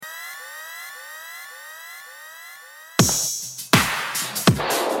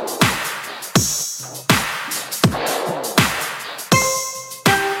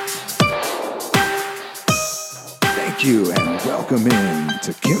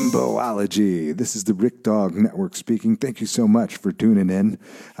Kimboology. This is the Rick Dog Network speaking. Thank you so much for tuning in.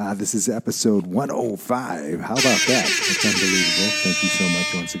 This is episode 105. How about that? That's unbelievable. Thank you so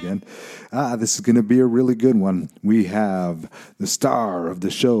much once again. This is going to be a really good one. We have the star of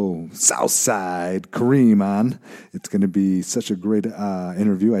the show, Southside Kareem, on. It's going to be such a great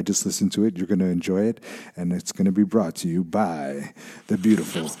interview. I just listened to it. You're going to enjoy it. And it's going to be brought to you by the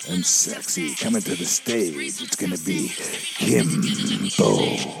beautiful and sexy coming to the stage. It's going to be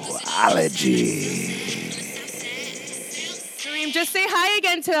Kimboology. Kareem, just say hi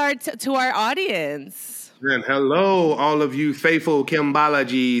again to our audience. And hello, all of you faithful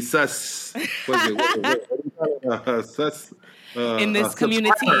Kimboology in this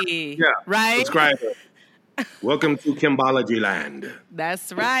community, right? Subscriber. Welcome to Kimboology land.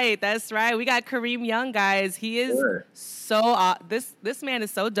 That's right. We got Kareem Young, guys. He is this man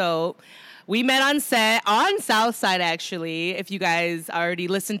is so dope. We met on set on Southside, actually, if you guys already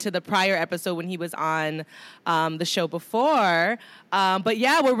listened to the prior episode when he was on the show before. But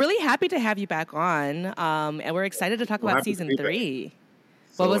yeah, we're really happy to have you back on. And we're excited to talk about season 3.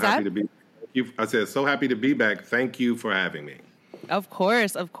 What was that? I said, so happy to be back. Thank you for having me. Of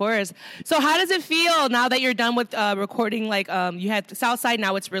course. So how does it feel now that you're done with recording? Like, you had Southside,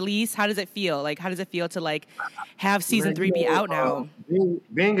 now it's released. How does it feel? Like, how does it feel to, like, have season 3 be out now?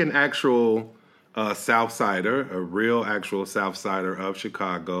 Being an actual Southsider, a real actual Southsider of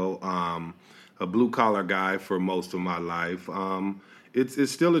Chicago, a blue-collar guy for most of my life,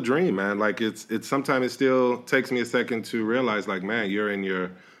 it's still a dream, man. Like, it's sometimes it still takes me a second to realize, like, man, you're in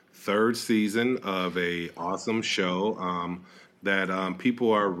your 3rd season of a awesome show, that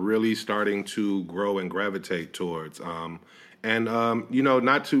people are really starting to grow and gravitate towards.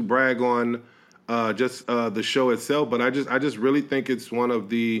 Not to brag on just the show itself, but I just really think it's one of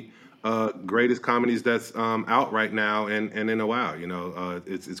the greatest comedies that's out right now and in a while.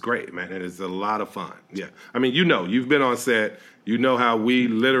 It's great, man, and it's a lot of fun. Yeah, I mean, you've been on set. You know how we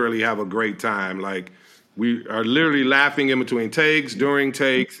literally have a great time. Like, we are literally laughing in between takes, during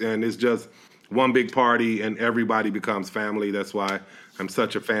takes, and it's just one big party, and everybody becomes family. That's why I'm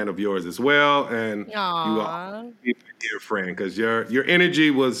such a fan of yours as well. And you are a dear friend, because your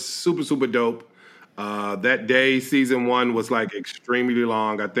energy was super, super dope. That day, season 1 was like extremely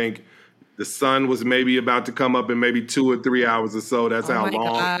long. I think the sun was maybe about to come up in maybe 2 or 3 hours or so. That's how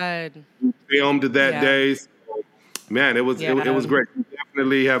long we filmed that day. So, man, it was great. You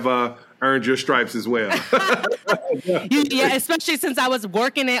definitely have earned your stripes as well. Especially since I was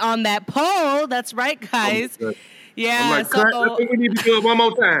working it on that pole. That's right, guys. Yeah, I'm like, I think we need to do it one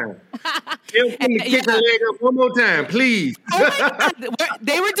more time. Kick her leg up one more time, please. Oh my God.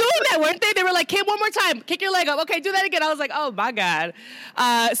 They were doing that, weren't they? They were like, Kim, one more time. Kick your leg up. Okay, do that again. I was like, oh my God.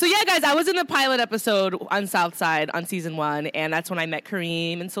 So yeah, guys, I was in the pilot episode on Southside on season 1, and that's when I met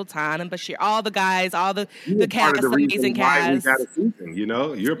Kareem and Sultan and Bashir, all the guys, all the cast, the amazing cast. We got a season,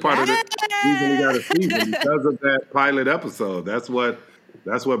 You're part of the reason we got a season because of that pilot episode. That's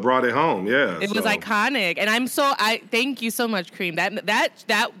what brought it home. Yeah, it was iconic, and I thank you so much, Kareem.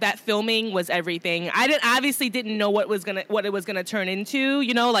 That filming was everything. I obviously didn't know what it was gonna turn into.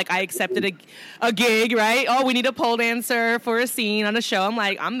 Like, I accepted a gig, right? Oh, we need a pole dancer for a scene on a show. I'm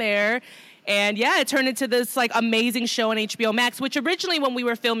like, I'm there. And yeah, it turned into this like amazing show on HBO Max, which originally when we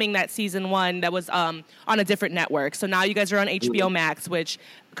were filming that season 1, that was on a different network. So now you guys are on HBO Max, which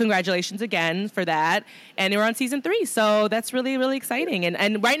congratulations again for that. And we're on season 3, so that's really, really exciting.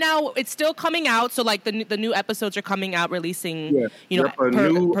 And right now it's still coming out. So like the new episodes are coming out, releasing. Per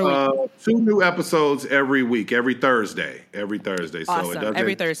 2 new episodes every week, every Thursday. Awesome. So it doesn't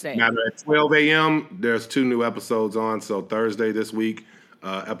every Thursday matter. At 12 a.m. There's 2 new episodes on. So Thursday this week.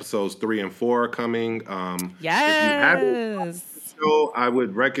 Episodes 3 and 4 are coming. Yes. If you haven't watched the show, I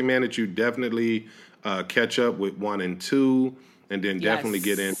would recommend that you definitely catch up with 1 and 2, and then definitely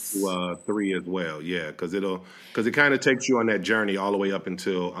get into 3 as well. Yeah, because it kind of takes you on that journey all the way up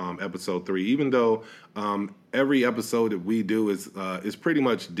until episode 3. Even though every episode that we do is pretty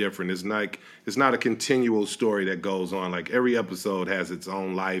much different. It's not a continual story that goes on. Like, every episode has its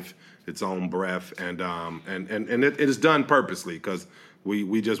own life, its own breath, and it is done purposely because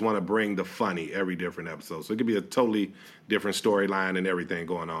we just want to bring the funny every different episode. So it could be a totally different storyline and everything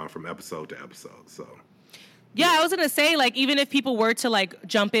going on from episode to episode. So. Yeah, I was going to say, like, even if people were to, like,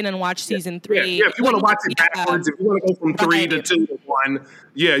 jump in and watch season 3. Yeah, if you want to watch it backwards, if you want to go from 3 to 2 to 1,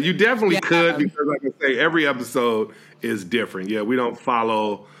 yeah, you definitely could, because, like I say, every episode is different. Yeah, we don't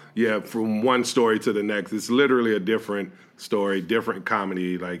follow, from one story to the next. It's literally a different story, different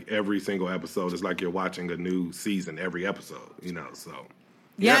comedy. Like, every single episode is like you're watching a new season every episode, so.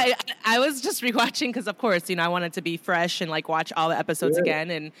 Yeah, I was just rewatching because, of course, I wanted to be fresh and like watch all the episodes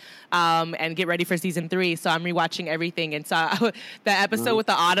again and get ready for season 3. So I'm rewatching everything, and so the episode with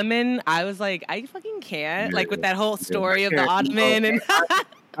the Ottoman, I was like, I fucking can't, like with that whole story of the Ottoman, and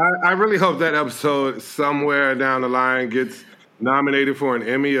I really hope that episode somewhere down the line gets nominated for an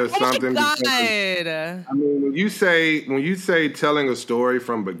Emmy or something. Oh my God. I mean, when you say telling a story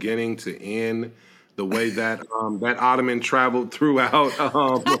from beginning to end, the way that that Ottoman traveled throughout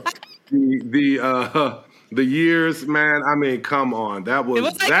the years, man. I mean, come on, it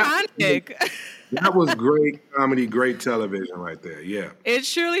was iconic. That was great comedy, great television right there. Yeah. It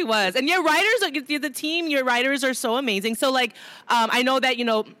surely was. And your writers, like the team, your writers are so amazing. So like, I know that,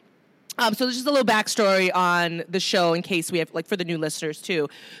 so there's just a little backstory on the show in case we have, like, for the new listeners too.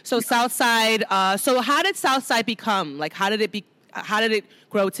 So Southside, so how did Southside become? Like, how did it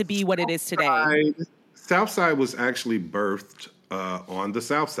grow to be what it is today? Southside was actually birthed on the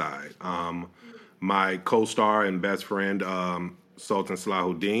South Side. My co-star and best friend, Sultan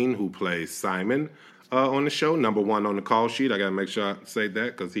Salahuddin, who plays Simon on the show, number 1 on the call sheet. I got to make sure I say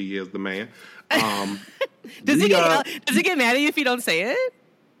that because he is the man. Does he get mad at you if you don't say it?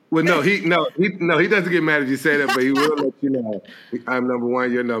 Well, no, he doesn't get mad if you say that, but he will let you know I'm number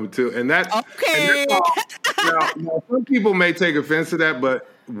 1, you're number 2, and that. Okay. And now, some people may take offense to that, but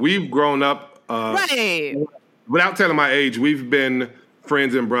we've grown up. Right. Without telling my age, we've been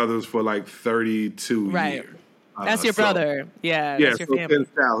friends and brothers for like 32 years. That's your brother. Yeah. Yeah. That's your family. Since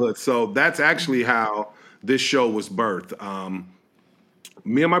childhood. So that's actually how this show was birthed.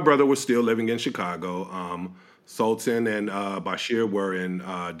 Me and my brother were still living in Chicago. Sultan and Bashir were in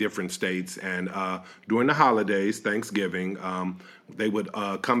different states, and during the holidays, Thanksgiving, they would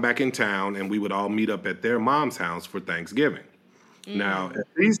come back in town, and we would all meet up at their mom's house for Thanksgiving. Now, at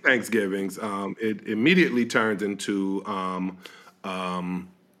these Thanksgivings, it immediately turns into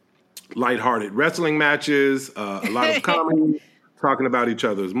lighthearted wrestling matches, a lot of comedy, talking about each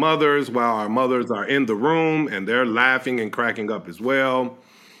other's mothers while our mothers are in the room, and they're laughing and cracking up as well.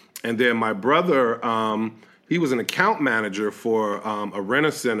 And then my brother, he was an account manager for a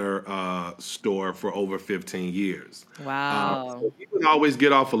Rent-A-Center store for over 15 years. Wow. So he would always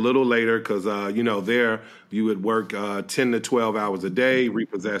get off a little later because, there you would work 10 to 12 hours a day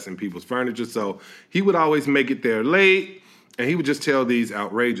repossessing people's furniture. So he would always make it there late, and he would just tell these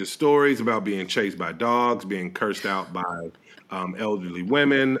outrageous stories about being chased by dogs, being cursed out by elderly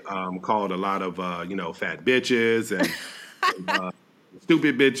women, called a lot of, fat bitches and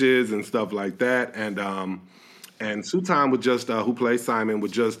stupid bitches and stuff like that. And Sultan would just, who plays Simon,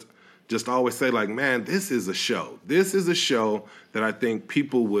 would just always say, like, man, this is a show. This is a show that I think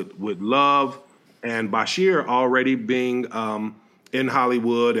people would love. And Bashir, already being in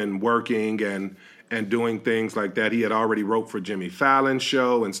Hollywood and working and doing things like that, he had already wrote for Jimmy Fallon's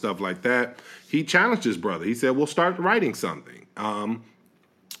show and stuff like that. He challenged his brother. He said, well, start writing something.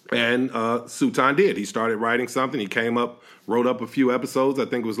 And Sultan did. He started writing something. He wrote up a few episodes. I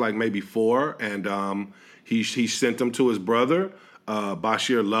think it was like maybe 4. And he sent them to his brother.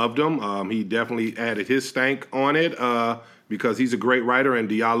 Bashir loved them. He definitely added his stank on it because he's a great writer, and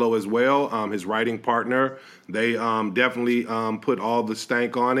Diallo as well, his writing partner. They definitely put all the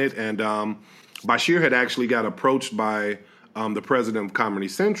stank on it. And Bashir had actually got approached by the president of Comedy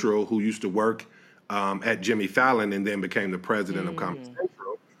Central, who used to work at Jimmy Fallon and then became the president of Comedy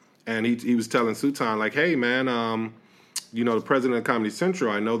Central. And he was telling Sultan, like, hey, man, the president of Comedy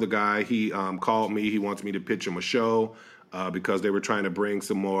Central, I know the guy. He called me. He wants me to pitch him a show because they were trying to bring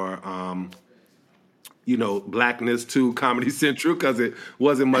some more, blackness to Comedy Central because it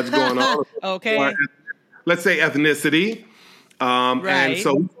wasn't much going on. Okay. Let's say ethnicity. Right. And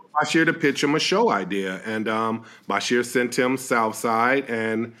so Bashir to pitch him a show idea. And Bashir sent him Southside,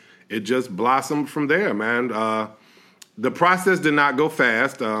 and it just blossomed from there, man. The process did not go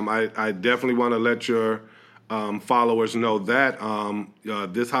fast. I definitely want to let your followers know that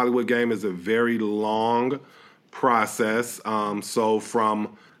this Hollywood game is a very long process. So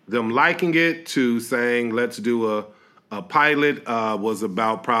from them liking it to saying let's do a pilot was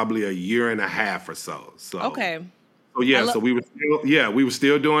about probably a year and a half or so. So okay. So yeah, so we were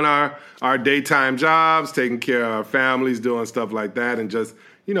still doing our daytime jobs, taking care of our families, doing stuff like that, and just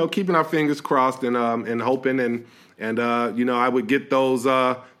keeping our fingers crossed and hoping and I would get those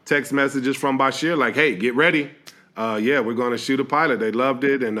text messages from Bashir like, hey, get ready. We're going to shoot a pilot. They loved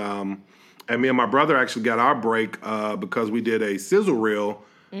it. And me and my brother actually got our break because we did a sizzle reel.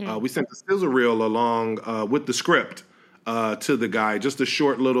 We sent the sizzle reel along with the script to the guy, just a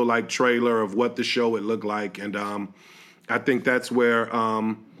short little like trailer of what the show would look like. And I think that's where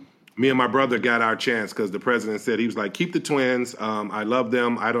me and my brother got our chance because the president said, he was like, keep the twins. I love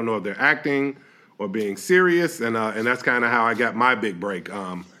them. I don't know if they're acting or being serious. And that's kind of how I got my big break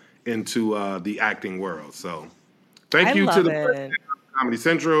into the acting world. So thank you to the president of Comedy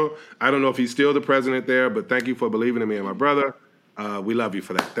Central. I don't know if he's still the president there, but thank you for believing in me and my brother. We love you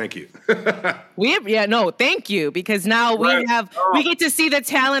for that. Thank you. Thank you, because now we get to see the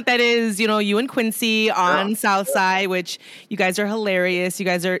talent that is, you and Quincy on Southside, which you guys are hilarious. You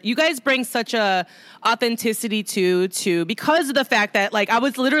guys bring such a authenticity to because of the fact that I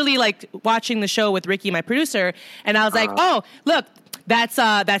was literally watching the show with Ricky, my producer, and I was like, oh, look, that's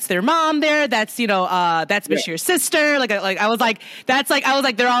their mom there. That's that's Bashir's sister. I was like,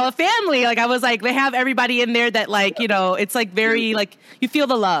 they're all a family. I was like, they have everybody in there that it's very you feel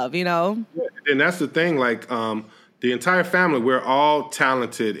the love, Yeah. And that's the thing. The entire family, we're all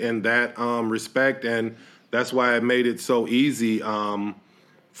talented in that respect, and that's why it made it so easy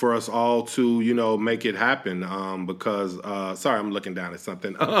for us all to make it happen. Because sorry, I'm looking down at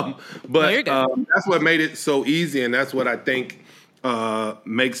something. But that's what made it so easy, and that's what I think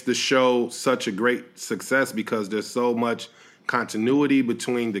makes the show such a great success, because there's so much continuity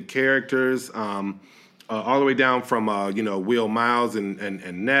between the characters, all the way down from Will Miles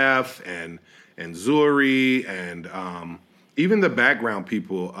and Neff and Zuri, and even the background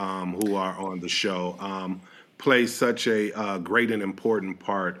people who are on the show play such a great and important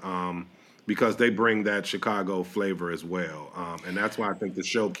part because they bring that Chicago flavor as well, and that's why I think the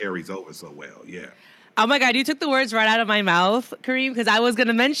show carries over so well. Yeah. Oh my God, you took the words right out of my mouth, Kareem, because I was going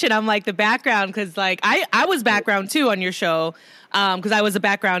to mention, I'm the background, because I was background too on your show, because I was a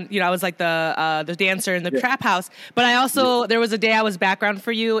background, I was the dancer in the trap house, but I also, there was a day I was background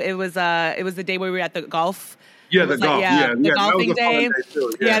for you. It was the day where we were at the golf. Yeah, the golf. The golfing day.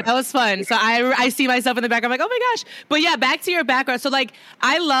 Yeah, that was fun. So I see myself in the background. I'm like, oh my gosh. But yeah, back to your background. So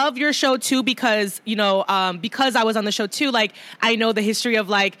I love your show too because, because I was on the show too, I know the history of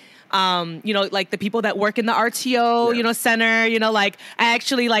the people that work in the RTO, center, I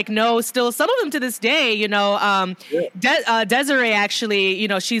actually know still some of them to this day, Desiree actually,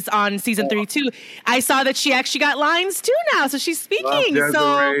 she's on season 3 too. I saw that she actually got lines too now. So she's speaking.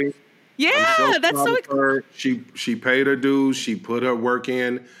 So yeah, that's so exciting. She paid her dues. She put her work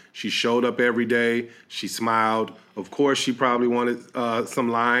in. She showed up every day. She smiled. Of course, she probably wanted some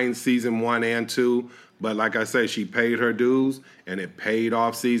lines season 1 and 2. But like I say, she paid her dues, and it paid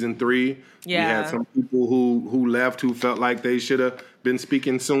off season 3. Yeah. We had some people who left who felt like they should have been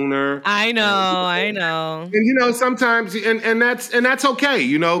speaking sooner. I know. And sometimes, and that's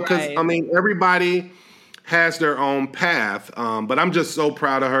okay, because everybody has their own path. But I'm just so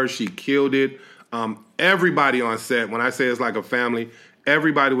proud of her. She killed it. Everybody on set, when I say it's like a family,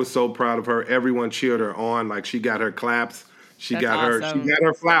 everybody was so proud of her. Everyone cheered her on. She got her claps. She got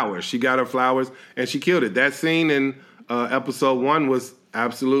her flowers. She got her flowers, and she killed it. That scene in episode 1 was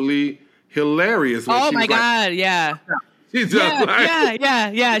absolutely hilarious. Oh my God! Yeah.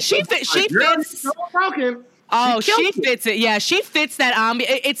 Yeah. She fits. Oh, she fits it. Yeah, she fits that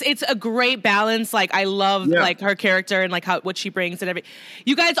it's a great balance. I love her character and what she brings and everything.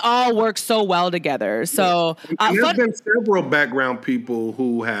 You guys all work so well together. So there's been several background people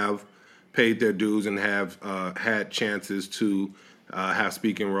who have paid their dues and have had chances to have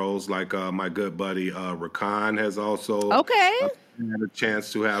speaking roles, my good buddy Rakan has also had a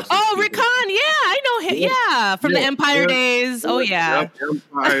chance to have. Rakan, I know him. From the Empire days. Empire,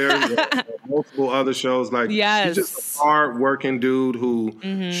 multiple other shows. He's just a hard-working dude who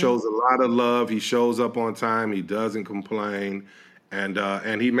shows a lot of love. He shows up on time. He doesn't complain.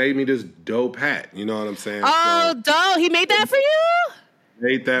 And he made me this dope hat. You know what I'm saying? Oh, dope. He made that for you?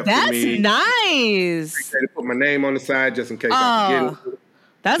 Made that That's for me. Nice. I put my name on the side just in case I forget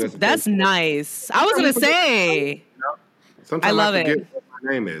it. That's nice. I was gonna say. Sometimes I forget it. what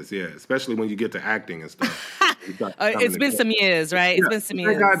my name is. Yeah, especially when you get to acting and stuff. It's been some years, right? It's been some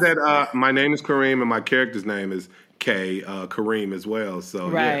years. Thank God that my name is Kareem and my character's name is Kareem as well. So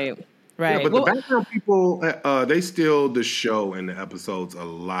right. Yeah, but the background people, they steal the show in the episodes a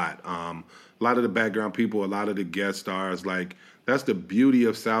lot. A lot of the background people, a lot of the guest stars, that's the beauty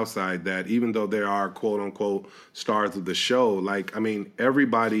of Southside, that even though there are quote unquote stars of the show,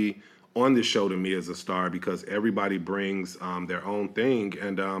 everybody on the show to me is a star because everybody brings their own thing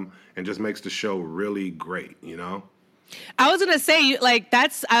and just makes the show really great, I was gonna say,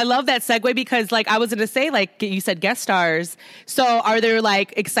 I love that segue because, I was gonna say, you said guest stars. So, are there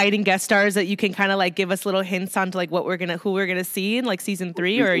exciting guest stars that you can kind of give us little hints on to who we're gonna see in season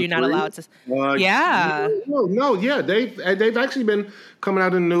 3, or are you not allowed to? Yeah. No, yeah, they've actually been coming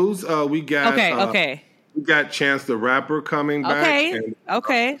out in the news. We got okay. We got Chance the Rapper coming back.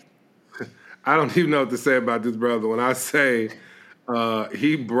 Okay. I don't even know what to say about this brother. When I say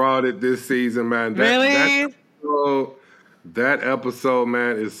he brought it this season, man. Really? That episode,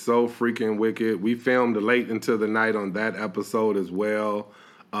 man, is so freaking wicked. We filmed late into the night on that episode as well.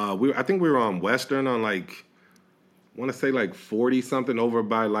 I think we were on Western on like, I want to say like 40 something over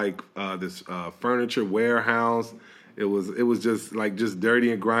by like this furniture warehouse. It was just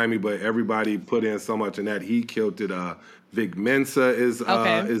dirty and grimy, but everybody put in so much in that. He killed it. Vic Mensa is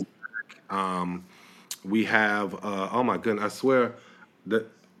we have oh my goodness, I swear the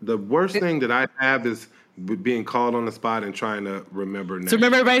worst thing that I have is being called on the spot and trying to remember names. So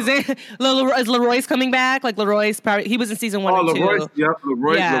remember everybody's name? Is Leroy's coming back? Like Leroy's probably, he was in season 1 and 2.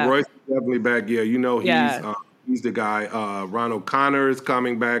 Leroy's definitely back. Yeah, you know he's the guy. Ron O'Connor is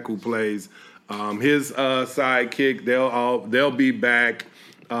coming back, who plays his sidekick. They'll be back.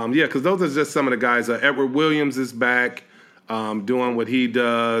 Because those are just some of the guys. Edward Williams is back, doing what he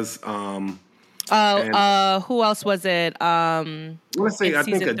does. Who else was it? I want to say, I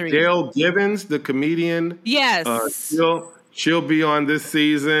think Adele Givens, the comedian. Yes. She'll be on this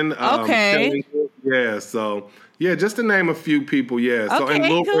season. Okay. Just to name a few people. Yeah. So okay, and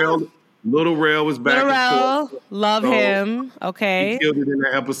Little Rel was back. Little Rel, love him. Okay. He killed it in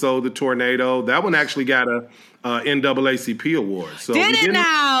that episode, The Tornado. That one actually got a NAACP award. So we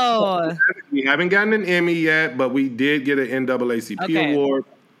haven't gotten an Emmy yet, but we did get an NAACP award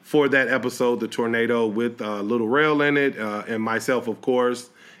for that episode, The Tornado, with Little Rel in it, and myself, of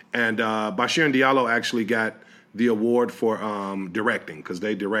course. And Bashir Diallo actually got the award for directing, because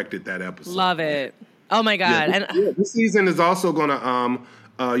they directed that episode. Love it. Oh, my God. This season is also going to,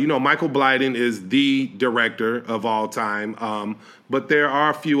 Michael Blyden is the director of all time. But there are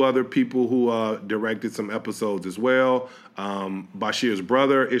a few other people who directed some episodes as well. Bashir's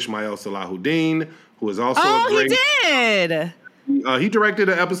brother, Ishmael Salahuddin, who is also he did! He directed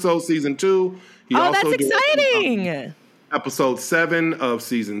an episode season 2. That's exciting! Episode 7 of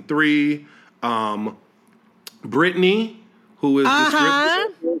season 3. Brittany, who is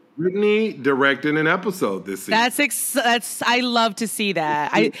Brittany, directed an episode this season. That's I love to see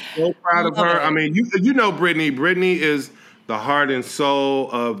that. I'm so proud of her. I mean, you know Brittany. Brittany is the heart and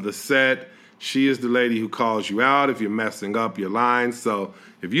soul of the set. She is the lady who calls you out if you're messing up your lines. So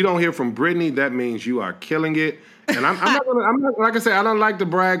if you don't hear from Brittany, that means you are killing it. And I'm not like I said, I don't like to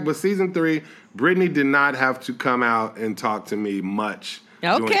brag, but season 3, Brittany did not have to come out and talk to me much.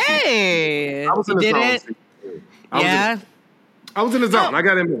 Okay. I was in the zone. I was in the zone. I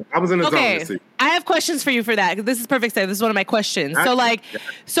got in. I was in the zone. I have questions for you for that. This is perfect. This is one of my questions. So now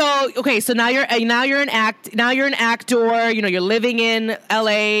you're an actor. You know, you're living in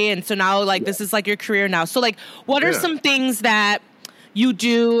LA, and so now this is like your career now. So what are some things that you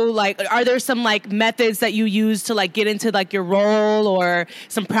do? Are there some methods that you use to get into your role, or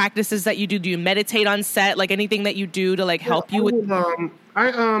some practices that you do? Do you meditate on set? Anything that you do to help you with?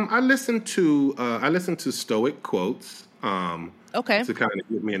 I listen to Stoic quotes. To kind of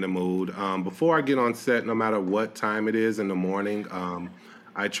get me in the mood. Before I get on set, no matter what time it is in the morning,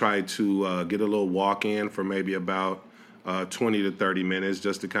 I try to get a little walk in for maybe about 20 to 30 minutes,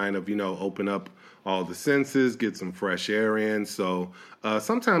 just to kind of open up all the senses, get some fresh air in. So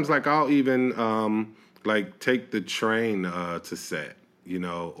sometimes I'll even take the train to set,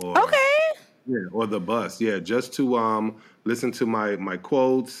 or the bus, just to listen to my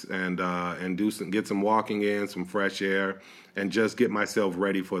quotes and get some walking in, some fresh air, and just get myself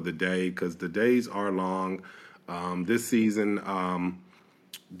ready for the day, because the days are long. This season,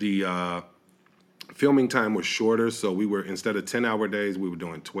 the filming time was shorter, so we were, instead of 10-hour days, we were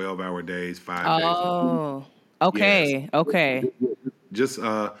doing 12-hour days, 5 days. Oh, okay, okay. Just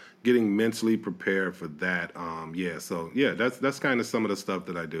getting mentally prepared for that. That's kind of some of the stuff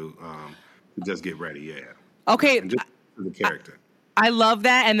that I do to just get ready. Yeah. Okay. And just for the character. I love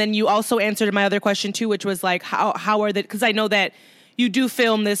that. And then you also answered my other question too, which was how are because I know that you do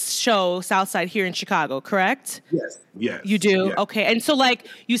film this show, Southside, here in Chicago, correct? Yes. You do? Yes. Okay. And so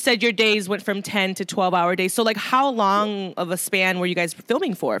you said your days went from 10 to 12-hour days. So how long of a span were you guys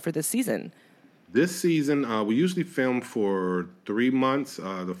filming for this season? This season, we usually film for 3 months,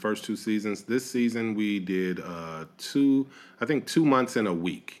 the first 2 seasons. This season, we did 2 months and a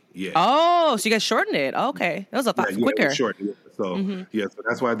week. Yeah. Oh, so you guys shortened it. Okay. That was a lot quicker. We shortened it. So, so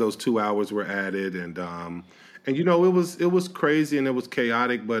that's why those 2 hours were added. And it was crazy and it was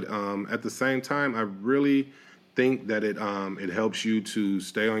chaotic. But at the same time, I really think that it helps you to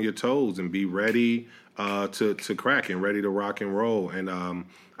stay on your toes and be ready to crack and ready to rock and roll. And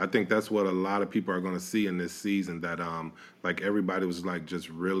I think that's what a lot of people are going to see in this season, that everybody was just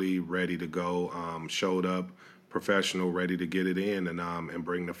really ready to go, showed up professional, ready to get it in and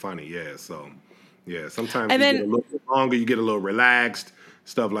bring the funny. Yeah, so yeah, sometimes And you then, get a little bit longer, you get a little relaxed,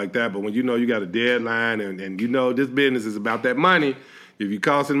 stuff like that. But when you know you got a deadline and you know this business is about that money, if you're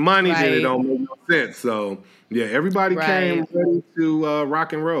costing money, then it right, don't make no sense. So yeah, everybody came right. ready to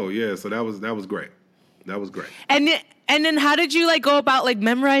rock and roll. Yeah, so that was great. That was great. And then how did you like go about like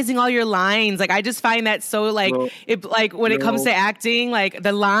memorizing all your lines? Like I just find that so like Well, it like when you it comes know, to acting, like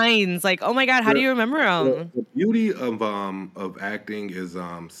the lines, like oh my God, how do the, you remember them? the beauty of acting is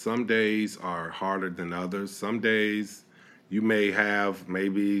some days are harder than others. Some days you may have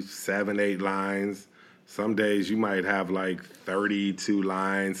maybe 7, 8 lines. Some days you might have like 32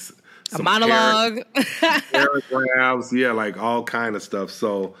 lines, A some monologue. paragraphs, yeah, like all kind of stuff.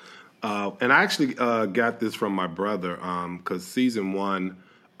 So, and I actually got this from my brother because season 1,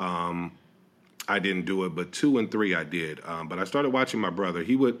 I didn't do it, but 2 and 3 I did. But I started watching my brother.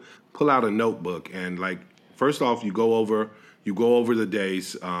 He would pull out a notebook and like first off, you go over the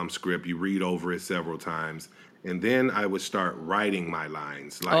day's script, you read over it several times, and then I would start writing my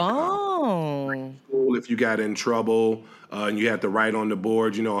lines like. Oh, School, if you got in trouble and you had to write on the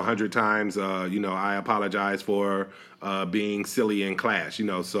board, 100 times, I apologize for being silly in class,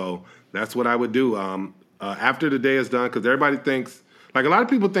 so that's what I would do after the day is done, because everybody thinks, like a lot of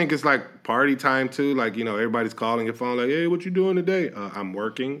people think it's like party time too, like, everybody's calling your phone like, hey, what you doing today? I'm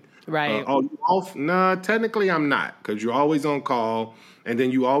working. right. Oh, you off? Nah, technically I'm not, because you're always on call, and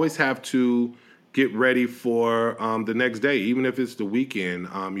then you always have to get ready for the next day. Even if it's the weekend,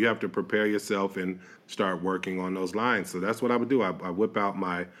 you have to prepare yourself and start working on those lines. So that's what I would do. I whip out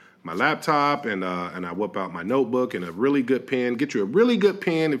my laptop and I whip out my notebook and a really good pen. Get you a really good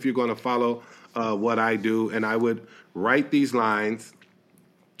pen if you're going to follow what I do. And I would write these lines.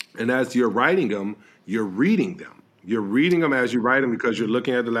 And as you're writing them, you're reading them. You're reading them as you write them because you're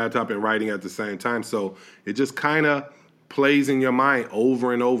looking at the laptop and writing at the same time. So it just kind of plays in your mind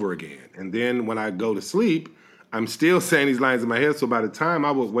over and over again. And then when I go to sleep, I'm still saying these lines in my head. So by the time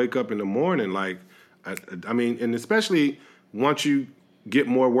I would wake up in the morning, like, I mean, and especially once you get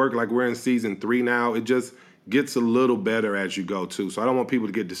more work, like we're in season 3 now, it just gets a little better as you go too. So I don't want people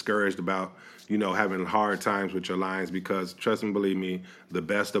to get discouraged about, having hard times with your lines, because trust me, believe me, the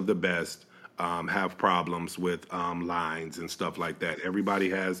best of the best have problems with lines and stuff like that. Everybody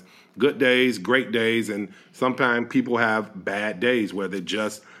has good days, great days, and sometimes people have bad days where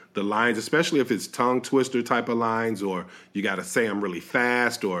the lines, especially if it's tongue twister type of lines, or you got to say them really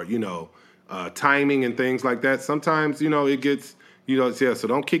fast, or, timing and things like that. Sometimes, it gets, so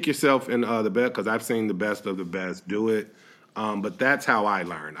don't kick yourself in the bed, because I've seen the best of the best do it. But that's how I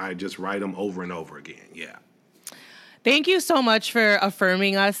learn. I just write them over and over again. Yeah. Thank you so much for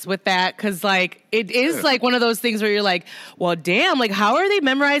affirming us with that, because like it is like one of those things where you're like, well, damn, like how are they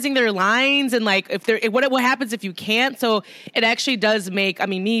memorizing their lines, and like if they're what happens if you can't? So it actually does make, I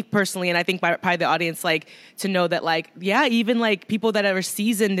mean, me personally, and I think probably the audience, like to know that like even like people that are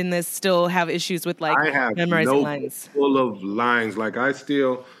seasoned in this still have issues with like I have memorizing lines. full of lines. Like I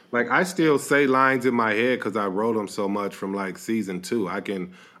still say lines in my head because I wrote them so much from like season 2. I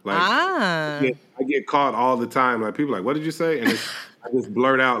can I get caught all the time. Like people are like, what did you say? And I just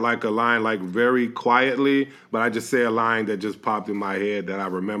blurt out like a line, like very quietly, but I just say a line that just popped in my head that I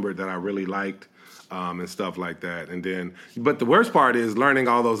remembered that I really liked, and stuff like that. And then, but the worst part is learning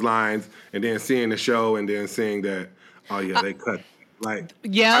all those lines and then seeing the show and then seeing that, oh yeah, they cut. Like,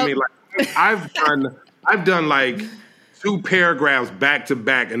 yeah. I mean, like I've done like 2 paragraphs back to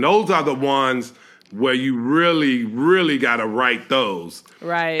back, and those are the ones where you really, really got to write those.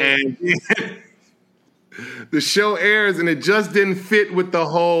 Right. And the show airs, and it just didn't fit with the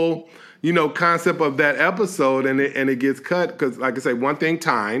whole, concept of that episode, and it gets cut because, like I say, one thing,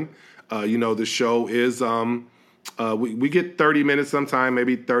 time. The show is we get 30 minutes sometime,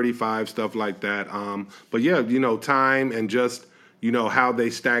 maybe 35, stuff like that. But yeah, time and just how they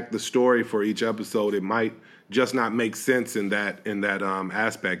stack the story for each episode, it might just not make sense in that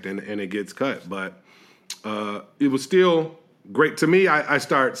aspect, and it gets cut. But it was still great to me. I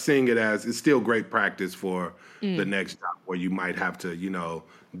start seeing it as it's still great practice for the next job, where you might have to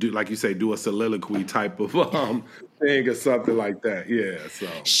do, like you say, do a soliloquy type of thing or something like that. Yeah, so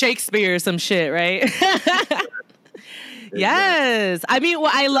Shakespeare, some shit, right? Yes. I mean,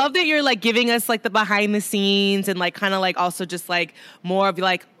 well, I love that you're like giving us like the behind the scenes and like kind of like also just like more of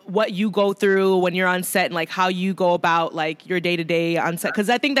like what you go through when you're on set and like how you go about like your day to day on set. Cause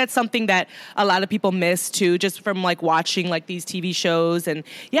I think that's something that a lot of people miss too, just from like watching like these TV shows. And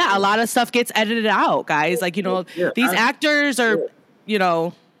a lot of stuff gets edited out, guys. Like, these actors are,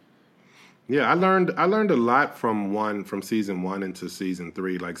 Yeah, I learned a lot from season 1 into season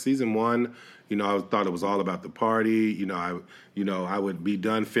 3. Like season 1, I thought it was all about the party. I would be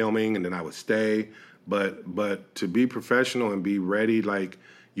done filming and then I would stay. But to be professional and be ready, like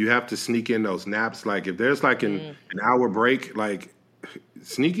you have to sneak in those naps. Like if there's like an hour break, like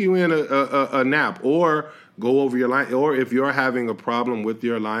sneak you in a nap or go over your line. Or if you're having a problem with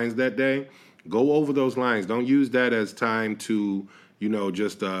your lines that day, go over those lines. Don't use that as time to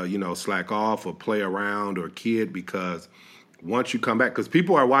just slack off or play around or kid, because once you come back, because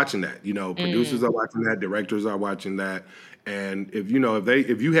people are watching that, producers are watching that, directors are watching that, and if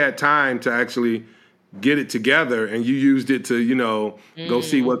you had time to actually get it together and you used it to go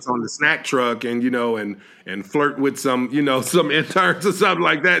see what's on the snack truck and and flirt with some some interns or something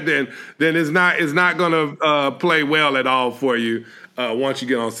like that, then it's not gonna play well at all for you. Once you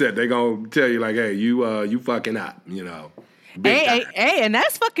get on set, they're gonna tell you like, hey, you fucking up, Hey, and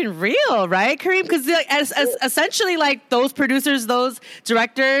that's fucking real, right, Kareem? Because as essentially, like those producers, those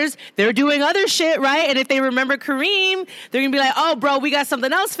directors, they're doing other shit, right? And if they remember Kareem, they're gonna be like, "Oh, bro, we got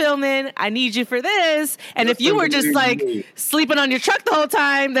something else filming. I need you for this." And if you were just like sleeping on your truck the whole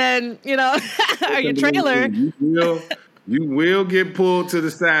time, then or your trailer, you will get pulled to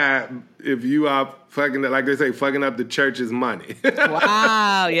the side if you are fucking, like they say, fucking up the church's money.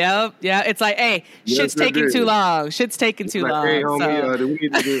 Wow. Yep. Yeah. It's like, hey, shit's taking too long. Shit's taking too long. Hey, homie, we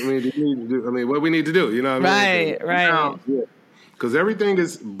need to do, what we need to do. You know what I mean? Right. Because everything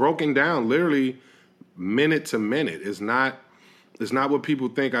is broken down literally minute to minute. It's not what people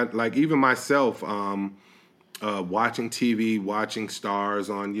think. Like even myself, watching TV, watching stars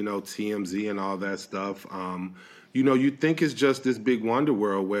on, TMZ and all that stuff. You think it's just this big wonder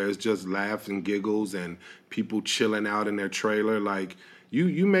world where it's just laughs and giggles and people chilling out in their trailer. Like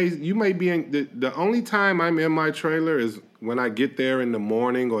you may be in the only time I'm in my trailer is when I get there in the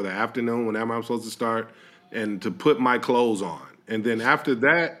morning or the afternoon, whenever I'm supposed to start, and to put my clothes on. And then after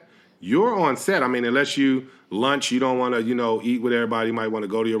that, you're on set. I mean, unless you lunch, you don't want to, eat with everybody. You might want to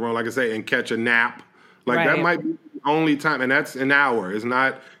go to your room, like I say, and catch a nap. Like that might be the only time, and that's an hour. It's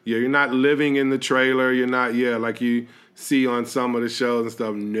not, you're not living in the trailer. You're not, like you see on some of the shows and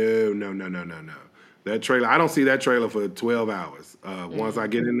stuff. No. That trailer, I don't see that trailer for 12 hours. Once I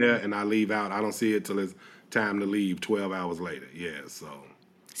get in there and I leave out, I don't see it till it's time to leave 12 hours later. Yeah, so.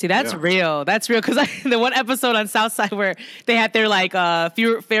 See, that's real. That's real. Because the one episode on Southside where they had their like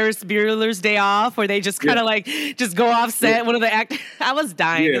Ferris Bueller's Day Off, where they just kind of like just go off set. One of the actors, I was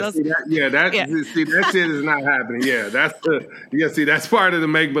dying. See, that shit is not happening. Yeah, that's part of the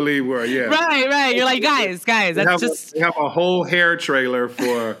make believe world. Yeah, right. You're like, guys, they have a whole hair trailer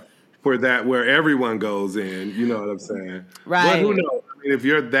for that where everyone goes in. You know what I'm saying? Right. But who knows? I mean, if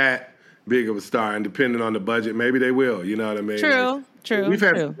you're that big of a star, and depending on the budget, maybe they will. You know what I mean? True. We've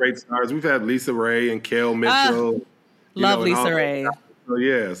had some great stars. We've had Lisa Ray and Kel Mitchell. Love Lisa Ray.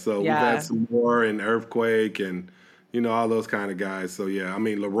 So we've had some more and Earthquake and all those kind of guys. So I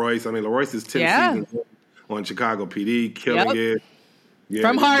mean LaRoyce is 10 seasons on Chicago PD, killing it. Yeah,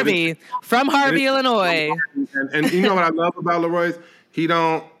 from Harvey, Illinois. And you know what I love about LaRoyce? He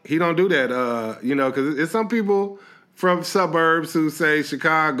don't do that. Because it's some people from suburbs who say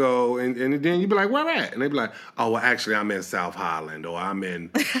Chicago, and then you be like, where at? And they be like, oh, well, actually, I'm in South Holland, or I'm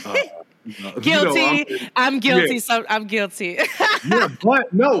in... guilty. I'm guilty. So I'm guilty. Yeah,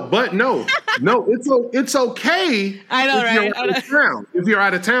 but no. It's okay. I know, right? You're out of town. If you're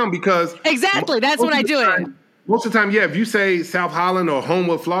out of town, because... Exactly. That's what I do it. Most of the time, if you say South Holland or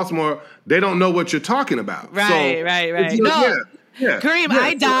Homewood Flossmoor, they don't know what you're talking about. Right. No. Yeah. Kareem,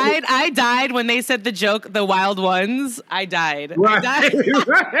 I died when they said the joke, the wild ones. I died. Right. I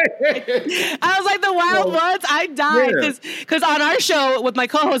was like, the wild ones? I died. Because on our show with my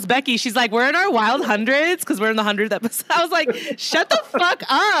co-host Becky, she's like, we're in our wild hundreds because we're in the 100th episode. I was like, shut the fuck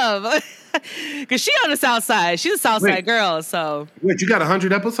up. Because she on the South Side. She's a South Side girl, so. Wait, you got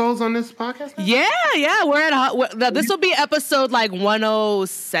 100 episodes on this podcast now? Yeah. We're at, this will be episode like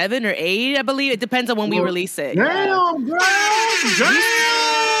 107 or 8, I believe. It depends on when we release it. Damn, bro.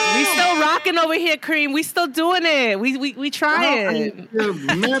 We still rocking over here, Kareem. We still doing it. We trying.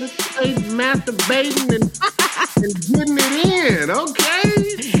 Meditating, masturbating, and getting it in. Okay.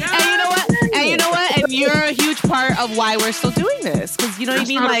 And you know what? And you're a huge part of why we're still doing this. Because you know what I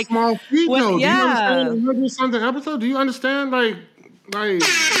mean? Like, small feat, though. Yeah. Do you understand something episode? Do you understand like man?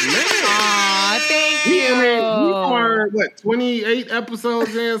 Aw, thank you. We are 28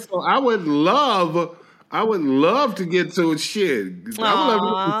 episodes in, so I would love to get to shit. Aww. I would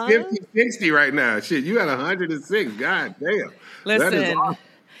love to get to 50, 60 right now. Shit, you at 106. God damn. Listen. That is awesome.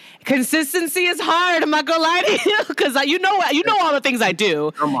 Consistency is hard. I'm not gonna lie to you, because you know all the things I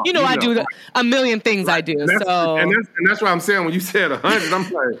do. You know I do a million things I do. And that's what I'm saying. When you said 100,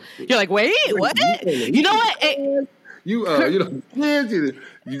 I'm like, you're like, wait, what? You know what? You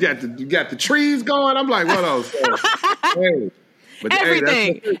got the trees going. I'm like, what else? Hey, but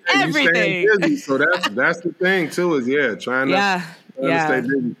everything. Busy, so that's the thing too. Is trying to stay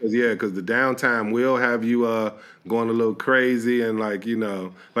busy because the downtime will have you going a little crazy and like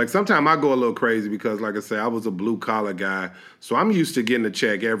sometimes I go a little crazy because like I say I was a blue collar guy, so I'm used to getting a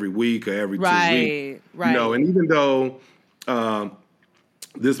check every week or every 2 weeks. Right. And even though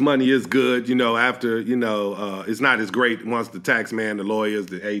this money is good, after it's not as great once the tax man, the lawyers,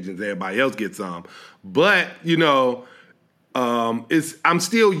 the agents, everybody else gets some, but I'm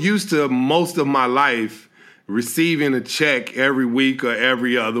still used to most of my life receiving a check every week or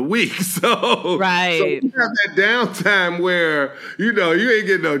every other week. So, right. So you have that downtime where, you ain't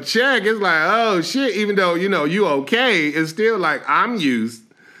getting no check. It's like, oh shit, even though, you okay, it's still like I'm used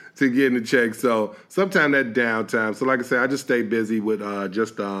to getting a check. So sometimes that downtime. So like I said, I just stay busy with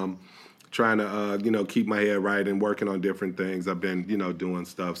just trying to, keep my head right and working on different things. I've been, doing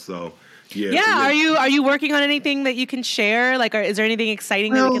stuff. So, yeah. Are you working on anything that you can share? Like, is there anything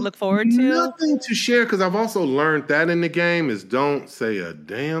exciting that we can look forward to? Nothing to share, because I've also learned that in the game is don't say a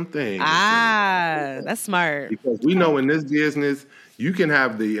damn thing. That's smart. Because we know in this business, you can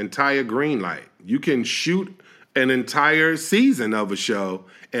have the entire green light. You can shoot an entire season of a show,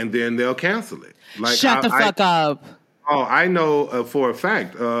 and then they'll cancel it. Like, Shut the fuck up. Oh, I know for a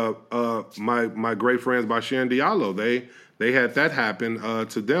fact. My great friends Bashir and Diallo, they had that happen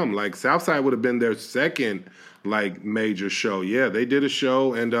to them. Like Southside would have been their second major show. Yeah, they did a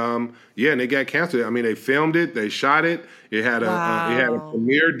show and and they got canceled. I mean, they filmed it, they shot it. It had a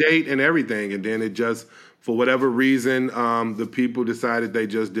premiere date and everything, and then it just for whatever reason the people decided they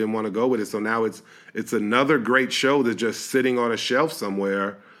just didn't want to go with it. So now it's another great show that's just sitting on a shelf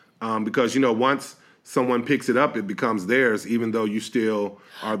somewhere because once someone picks it up, it becomes theirs, even though you still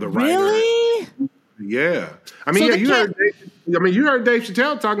are the writer. Really? Yeah. I mean, you heard Dave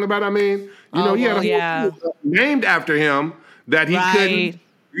Chappelle talking about, he had a whole named after him that he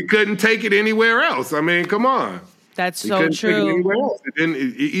couldn't take it anywhere else. I mean, come on. That's so true.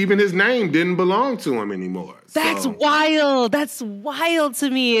 Even his name didn't belong to him anymore. That's wild. That's wild to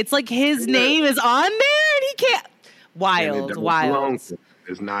me. It's like his name is on there and he can't. Wild.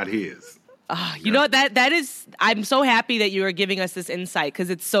 It's not his. You know what? That is. I'm so happy that you are giving us this insight because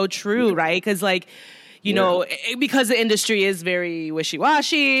it's so true, right? Because because the industry is very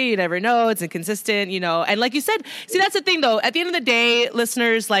wishy-washy, you never know, it's inconsistent, and like you said, see, that's the thing though. At the end of the day,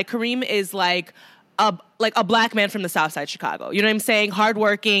 listeners, like Kareem is like a black man from the South Side Chicago. You know what I'm saying?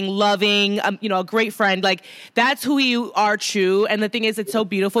 Hardworking, loving, a great friend. Like that's who you are true. And the thing is, it's so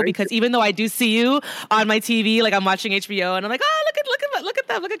beautiful because even though I do see you on my TV, like I'm watching HBO and I'm like, oh, look at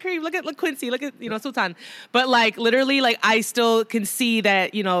them, look at Kareem, look Quincy, look at Sultan. But like literally, like I still can see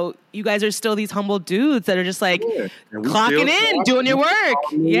that you guys are still these humble dudes that are just like clocking in, doing your work.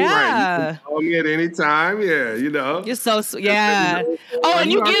 Yeah. You can call me at any time. Yeah, You're so yeah. Oh,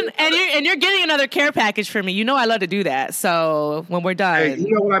 and you're getting another care package for me. I love to do that. So when we're done. Hey,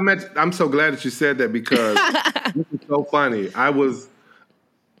 you know what I meant? I'm so glad that you said that because this is so funny. I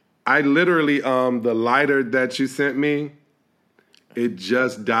literally the lighter that you sent me, it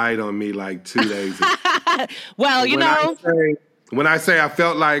just died on me like 2 days ago. Well, when I say I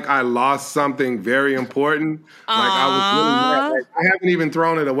felt like I lost something very important, like I was really mad. Like, I haven't even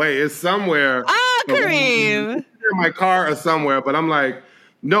thrown it away. It's somewhere. Kareem. In my car or somewhere, but I'm like,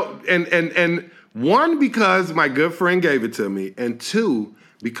 no. And one, because my good friend gave it to me, and two,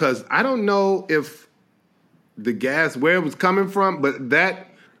 because I don't know if the gas, where it was coming from, but that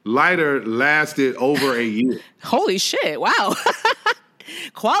lighter lasted over a year. Holy shit. Wow.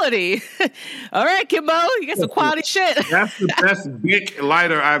 Quality. All right, Kimbo, you got some quality shit. That's the best big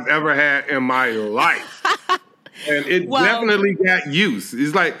lighter I've ever had in my life. And it definitely got use.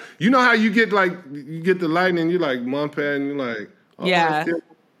 It's like, how you get the light and you're like, mom pad, and you're like, oh, yeah. It's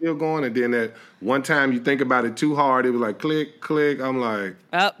still going. And then that one time you think about it too hard, it was like, click, click. I'm like,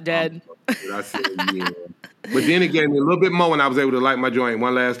 oh, dead. I said, yeah. But then it gave me a little bit more when I was able to light my joint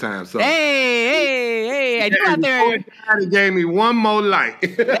one last time. So hey, you out there? It gave me one more light.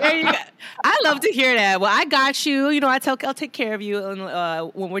 There you go. I love to hear that. Well, I got you. I'll take care of you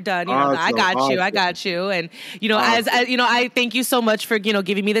when we're done. Awesome, I got you. And as I thank you so much for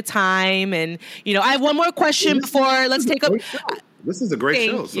giving me the time. And I have one more question before let's take up. This is a great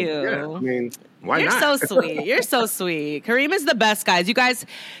show. Thank you. Yeah, I mean, why You're not? so sweet. You're so sweet. Kareem is the best, guys. You guys,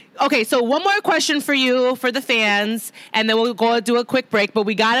 Okay, so one more question for you, for the fans, and then we'll go do a quick break. But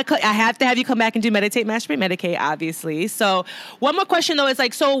I have to have you come back and do Meditate, Masturbate, Medicate, obviously. So one more question, though, is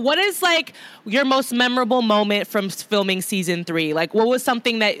like, so what is like your most memorable moment from filming season 3? Like, what was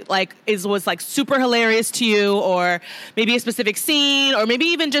something that like was like super hilarious to you, or maybe a specific scene, or maybe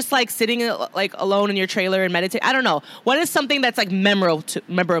even just like sitting like alone in your trailer and meditate? I don't know. What is something that's like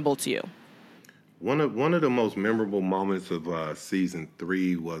memorable to you? One of the most memorable moments of season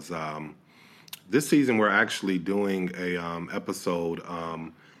 3 was this season. We're actually doing a episode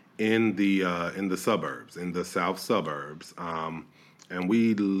in the suburbs, in the south suburbs, and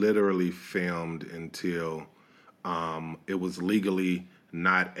we literally filmed until it was legally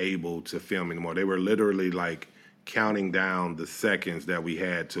not able to film anymore. They were literally like counting down the seconds that we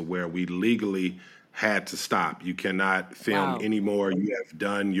had to where we legally had to stop. You cannot film anymore. You have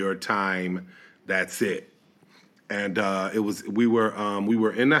done your time. That's it. And we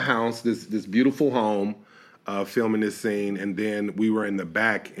were in the house, this beautiful home, filming this scene, and then we were in the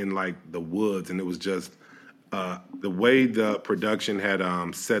back in like the woods, and it was just the way the production had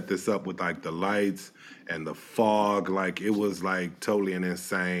set this up with like the lights and the fog, like it was like totally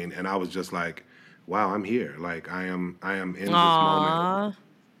insane. And I was just like, wow, I'm here. Like I am in this moment.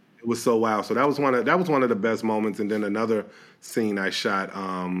 It was so wild. So that was one of the best moments. And then another scene I shot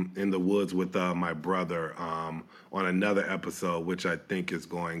in the woods with my brother on another episode, which I think is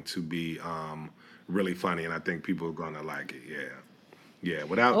going to be really funny, and I think people are going to like it. Yeah.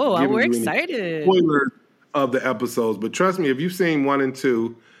 Without giving we're you excited. Any spoilers of the episodes, but trust me, if you've seen 1 and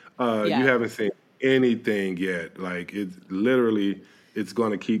 2, you haven't seen anything yet. Like it's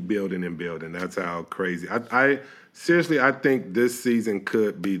going to keep building and building. That's how crazy. I seriously, I think this season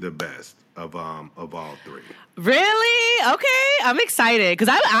could be the best of all 3. Really? Okay. I'm excited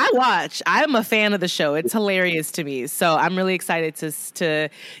because I'm a fan of the show. It's hilarious to me. So I'm really excited to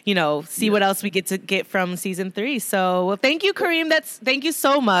see what else we get from season 3. So, well, thank you, Kareem. Thank you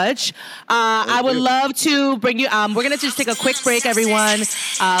so much. I would love to bring you, we're going to just take a quick break, everyone.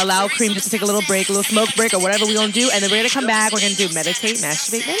 Allow Kareem just to take a little break, a little smoke break or whatever we're going to do. And then we're going to come back. We're going to do Meditate,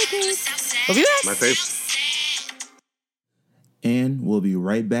 Masturbate, Medicate. We'll be back. My favorite. And we'll be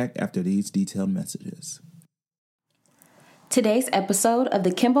right back after these detailed messages. Today's episode of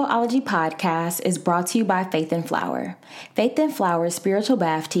the Kimboology podcast is brought to you by Faith and Flower. Faith and Flower's spiritual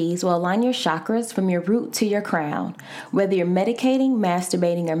bath teas will align your chakras from your root to your crown. Whether you're medicating,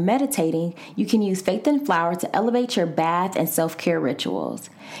 masturbating, or meditating, you can use Faith and Flower to elevate your bath and self-care rituals.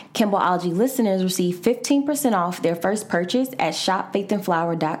 Kimboology listeners receive 15% off their first purchase at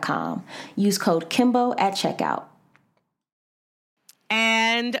shopfaithandflower.com. Use code Kimbo at checkout.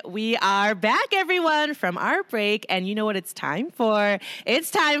 And we are back, everyone, from our break. And you know what it's time for? It's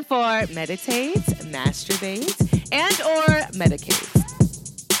time for Meditate, Masturbate, and or Medicate.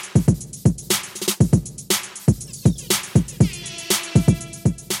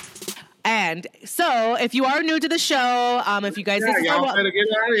 And so, if you are new to the show, if you guys y'all better get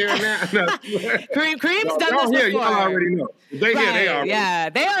out of here now. Kareem's done this before. Y'all already know. They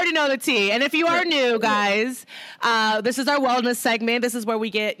already know the tea. And if you are new, guys, this is our wellness segment. This is where we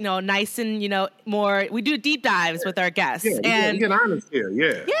get nice and more. We do deep dives with our guests. And get honest here.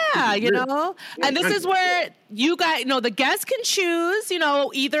 And this is where you guys, the guests can choose,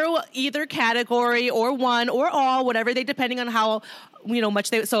 either category or one or all, whatever depending on how much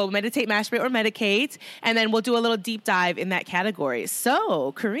so meditate, masturbate, or medicate, and then we'll do a little deep dive in that category.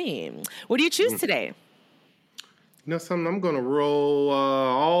 So, Kareem, what do you choose today? Something, I'm going to roll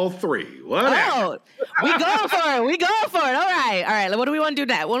all 3. What? Oh, we go for it. All right. What do we want to do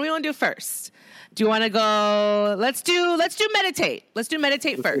next? What do we want to do first? Do you want to go? Let's do meditate. Let's do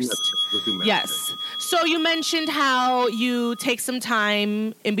meditate first. Let's do meditate. Yes. So you mentioned how you take some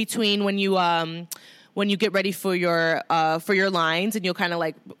time in between when you get ready for your lines, and you'll kind of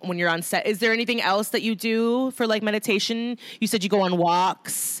like when you're on set. Is there anything else that you do for like meditation? You said you go on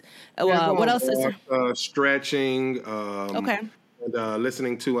walks. What else is there? Stretching. Okay. And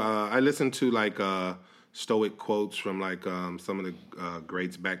listening to I listen to like Stoic quotes from like some of the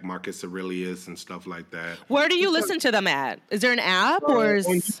greats back, Marcus Aurelius and stuff like that. Where do you listen to them at? Is there an app or on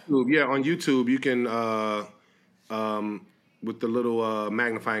YouTube? Yeah, on YouTube you can with the little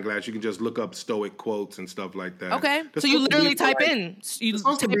magnifying glass, you can just look up Stoic quotes and stuff like that. Okay, so you literally type in. You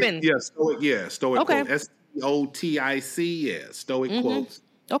type in. Yeah, Stoic. Yeah, Stoic okay. quotes. STOTIC. Yeah, Stoic quotes.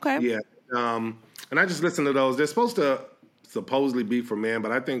 Okay. Yeah, and I just listen to those. They're supposed to supposedly be for men,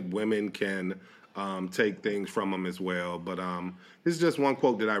 but I think women can take things from them as well. But this is just one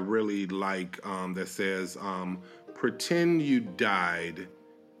quote that I really like that says, "Pretend you died,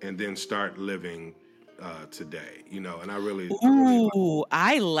 and then start living today, you know, and I really Ooh,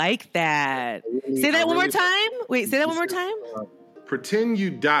 I like that. Say that one more time. Wait, say that one more time. Pretend you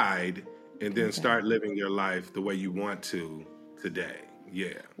died and then start living your life the way you want to today.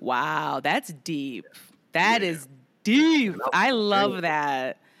 Yeah. Wow, that's deep. That is deep. I love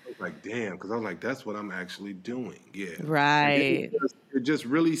that. I was like, damn, because I was like, that's what I'm actually doing. Yeah. Right. It just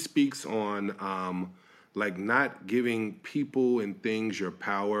really speaks on like not giving people and things your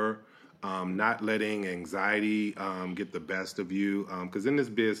power, not letting anxiety get the best of you. Because in this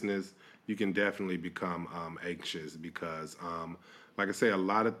business, you can definitely become anxious because, like I say, a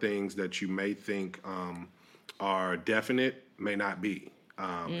lot of things that you may think are definite may not be.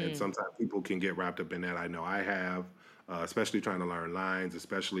 And sometimes people can get wrapped up in that. I know I have, especially trying to learn lines,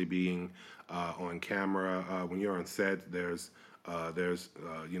 especially being on camera. When you're on set, there's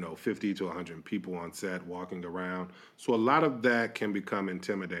 50 to 100 people on set walking around. So a lot of that can become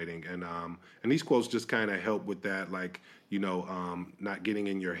intimidating. And these quotes just kind of help with that, like, not getting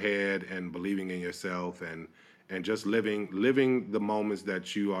in your head and believing in yourself and just living the moments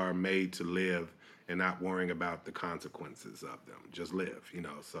that you are made to live and not worrying about the consequences of them. Just live,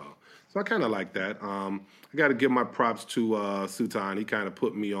 So I kind of like that. I got to give my props to Sutan. He kind of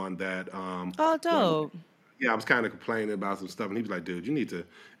put me on that. Oh, dope. I was kind of complaining about some stuff, and he was like, dude, you need to.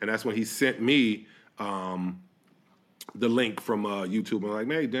 And that's when he sent me the link from YouTube. I'm like,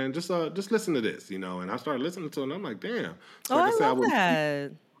 hey, Dan, just listen to this, And I started listening to it, and I'm like, damn. So I love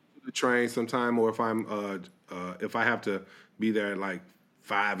that. The train sometime, or if I have to be there at like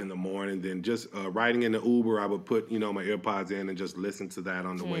 5 a.m, then just riding in the Uber, I would put, my AirPods in and just listen to that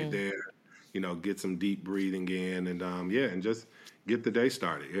on the way there, get some deep breathing in and, and just get the day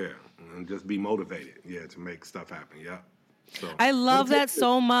started. And just be motivated, to make stuff happen. Yeah. So I love that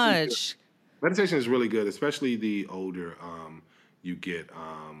so much. Meditation is really good, especially the older you get,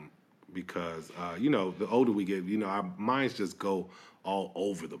 because, the older we get, our minds just go all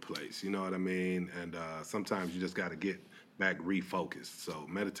over the place. You know what I mean? And sometimes you just got to get back refocused. So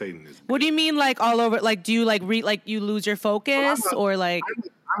meditating is. What do you mean, like all over? Like, do you like you lose your focus, or like?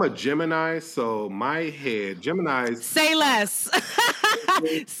 I'm a Gemini, so my head, Geminis. Say less.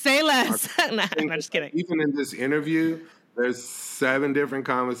 Say less. Nah, I'm just kidding. Even in this interview, there's 7 different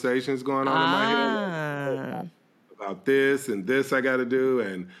conversations going on in my head about this and this I got to do,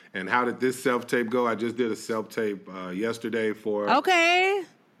 and how did this self-tape go? I just did a self-tape yesterday for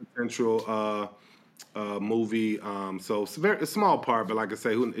potential movie. So it's a small part, but like I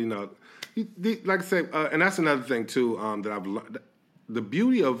say, and that's another thing too that I've learned. The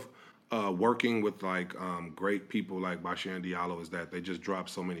beauty of working with like great people like Bashir Diallo is that they just drop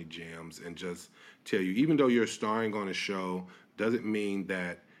so many gems and just tell you, even though you're starring on a show, doesn't mean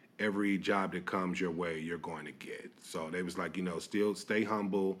that every job that comes your way you're going to get. So they was like, still stay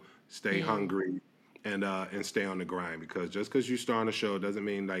humble, stay hungry, and stay on the grind, because just because you star on a show doesn't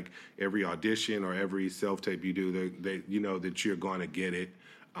mean like every audition or every self-tape you do, they that you're going to get it.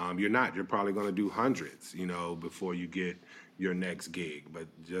 You're not. You're probably going to do hundreds, before you get your next gig. But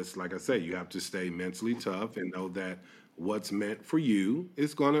just like I say, you have to stay mentally tough and know that what's meant for you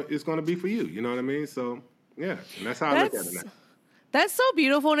is gonna be for you. You know what I mean? So yeah, and that's how I look at it now. That's so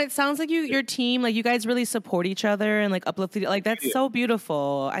beautiful, and it sounds like your team, like you guys really support each other and like uplift. Like that's so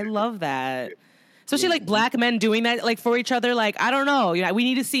beautiful. I love that. Especially like Black men doing that, like for each other. Like, I don't know, we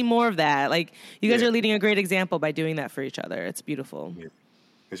need to see more of that. Like you guys are leading a great example by doing that for each other. It's beautiful. Yeah.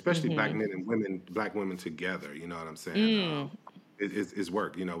 Especially Black men and women, Black women together. You know what I'm saying? It's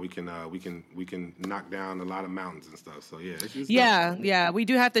work. We can knock down a lot of mountains and stuff. So yeah, we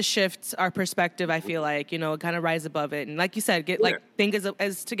do have to shift our perspective. I feel like kind of rise above it, and like you said, get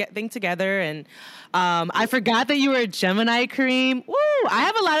think together. And I forgot that you were a Gemini, Kareem. Woo! I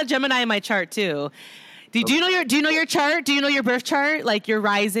have a lot of Gemini in my chart too. Do you know your chart? Do you know your birth chart? Like your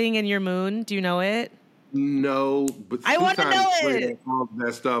rising and your moon? Do you know it? No, but I want to know it. All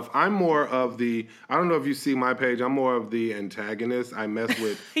that stuff. I'm more of the. I don't know if you see my page. I'm more of the antagonist. I mess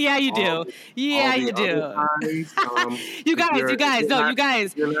with. Yeah, you do. Yeah, you do. You guys.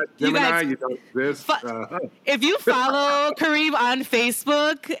 You're not Gemini. You don't exist. If you follow Kareem on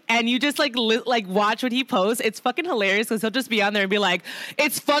Facebook and you just like watch what he posts, it's fucking hilarious because he'll just be on there and be like,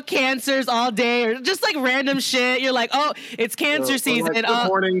 "It's fuck cancers all day," or just like random shit. You're like, "Oh, it's cancer season."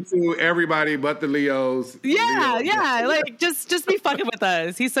 According to everybody but the Leos. Yeah. Like just be fucking with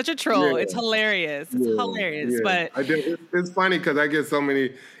us. He's such a troll. It's hilarious. It's hilarious. But it's funny because I get so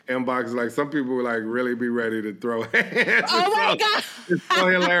many inbox. Like some people would like really be ready to throw hands. Oh my God. It's so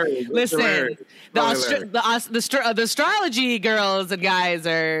hilarious. Listen, hilarious. the astrology girls and guys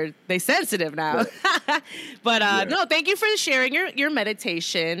they sensitive now. But no, thank you for sharing your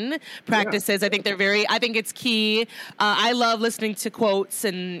meditation practices. I think I think it's key. I love listening to quotes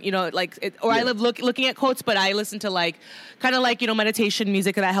and, I love looking at quotes, but I listen to kind of meditation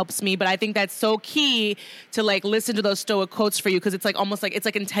music that helps me. But I think that's so key to listen to those Stoic quotes for you, because it's almost it's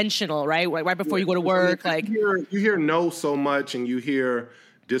intentional, right? Right before you go to work. You hear no so much, and you hear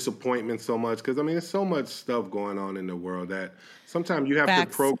disappointment so much, because there's so much stuff going on in the world that sometimes you have to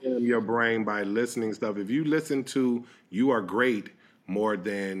program your brain by listening stuff. If you listen to "you are great" more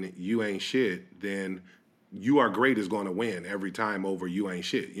than "you ain't shit," then "you are great" is going to win every time over "you ain't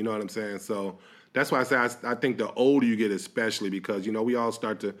shit." You know what I'm saying? So that's why I say I think the older you get, especially because we all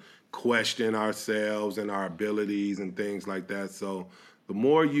start to question ourselves and our abilities and things like that. So the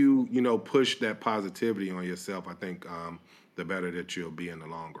more you push that positivity on yourself, I think the better that you'll be in the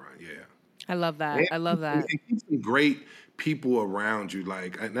long run. Yeah. I love that. I love that. And keep some great people around you.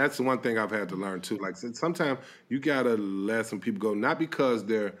 And that's the one thing I've had to learn too. Sometimes you gotta let some people go, not because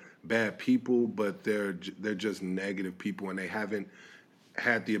they're bad people, but they're just negative people, and they haven't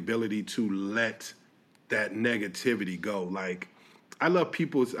had the ability to let that negativity go. I love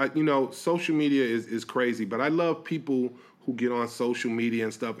people. Social media is crazy, but I love people who get on social media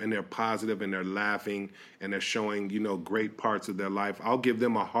and stuff, and they're positive and they're laughing and they're showing, great parts of their life. I'll give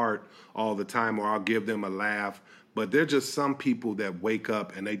them a heart all the time, or I'll give them a laugh. But they're just some people that wake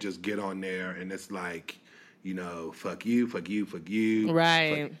up and they just get on there and it's fuck you, fuck you, fuck you.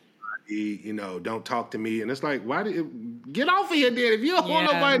 Right. Don't talk to me. And it's why did you get off of here, then? If you don't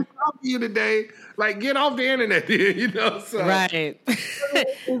want nobody to talk to you today, get off the internet, then, So right.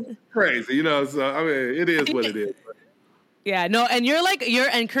 It's crazy, So it is what it is. Yeah, no, and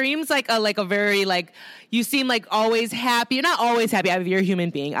and Kareem's a very you seem always happy. You're not always happy. You're a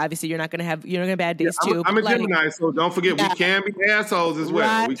human being. Obviously, you're not gonna have bad days too. I'm a Gemini, so don't forget we can be assholes as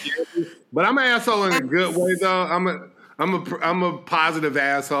well. Right. But I'm an asshole in a good way, though. I'm a positive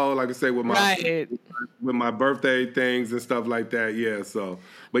asshole, like I say, with my birthday things and stuff like that. Yeah, so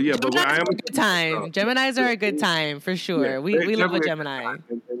but I am a good time. Geminis are a good time for sure. We love a Gemini.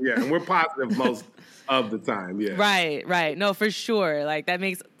 And we're positive most of the time. Yeah. Right. No, for sure. That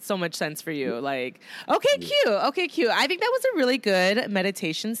makes so much sense for you. Okay, cute. I think that was a really good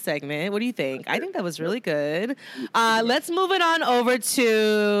meditation segment. What do you think? I think that was really good. Let's move it on over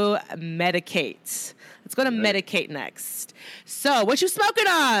to medicate. Let's go to medicate next. So, what you smoking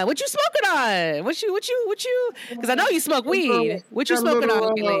on? What you? Because I know you smoke weed. What you smoking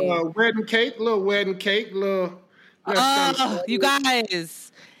on? Little wedding cake. You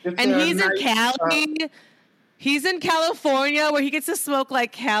guys. And he's in Cali. He's in California where he gets to smoke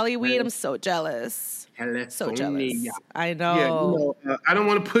Cali weed. I'm so jealous. So jealous. I know. Yeah, I don't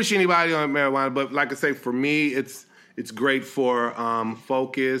want to push anybody on marijuana, but like I say, for me, it's great for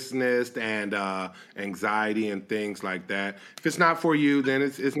focusness and anxiety and things like that. If it's not for you, then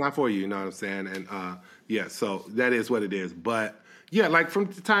it's not for you. You know what I'm saying? And so that is what it is. But yeah, from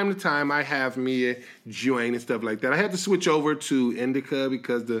time to time, I have me a joint and stuff like that. I had to switch over to indica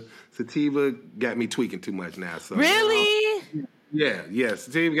because the sativa got me tweaking too much now. So really? Yeah.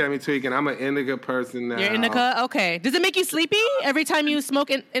 Sativa got me tweaking. I'm an indica person now. You're indica? Okay. Does it make you sleepy every time you smoke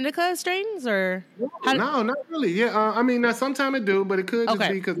indica strains, or? No, not really. Yeah, sometimes it do, but it could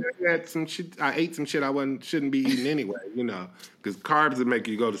just be because I ate some shit I shouldn't be eating anyway. Because carbs will make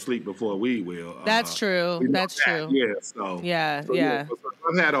you go to sleep before weed will. That's true. That's true. Yeah. So yeah. So if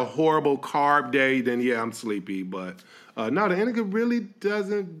I've had a horrible carb day, then I'm sleepy. But no, the indica really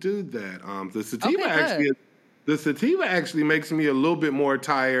doesn't do that. The sativa The sativa actually makes me a little bit more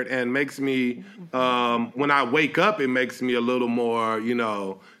tired and makes me, when I wake up, it makes me a little more,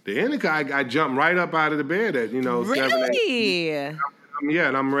 the indica, I jump right up out of the bed at, really? 7, 8.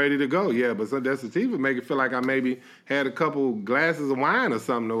 And I'm ready to go. Yeah, but that sativa make it feel like I maybe had a couple glasses of wine or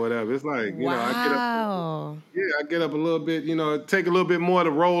something or whatever. It's I get up a little bit, take a little bit more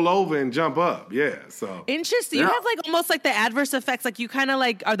to roll over and jump up. Yeah, so. Interesting. You have almost the adverse effects, you kind of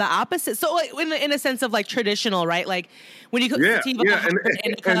are the opposite. So in a sense of traditional, right? When you cook sativa. Yeah,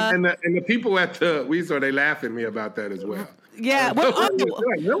 and the people at the weed store, they laugh at me about that as well. Yeah.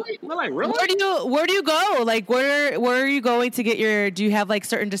 Really? Where do you go? Where are you going to get do you have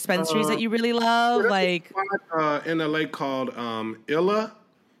certain dispensaries that you really love? In LA called Illa.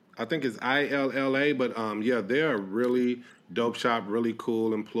 I think it's ILLA, but they're a really dope shop, really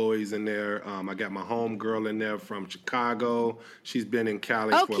cool employees in there. I got my home girl in there from Chicago. She's been in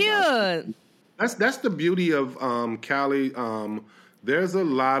Cali for cute. That's the beauty of Cali. there's a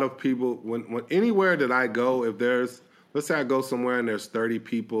lot of people when anywhere that I go, if there's, let's say I go somewhere and there's 30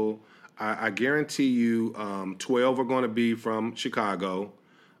 people, I guarantee you 12 are going to be from Chicago.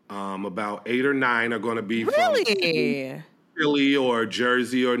 About 8 or 9 are going to be from Philly or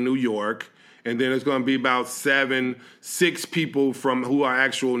Jersey or New York. And then it's going to be about 6 people from who are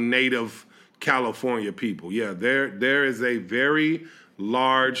actual native California people. Yeah, there is a very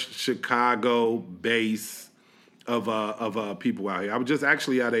large Chicago base of people out here. I was just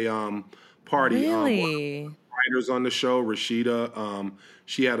actually at a party. Really? Writers on the show, Rashida.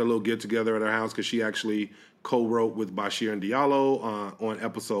 She had a little get together at her house because she actually co-wrote with Bashir and Diallo on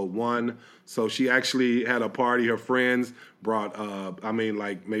episode 1. So she actually had a party. Her friends brought,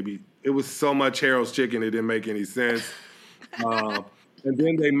 maybe it was so much Harold's Chicken it didn't make any sense. And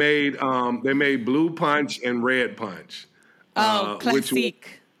then they made blue punch and red punch.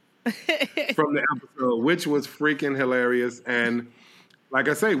 Classic. From the episode, which was freaking hilarious. And like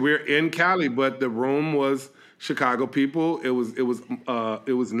I say, we're in Cali, but the room was Chicago people. It was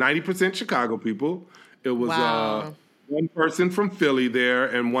 90% Chicago people. It was one person from Philly there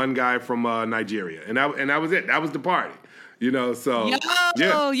and one guy from Nigeria, and that was it. That was the party, So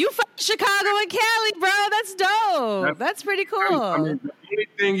you from Chicago and Cali, bro. That's dope. That's pretty cool. I mean, the only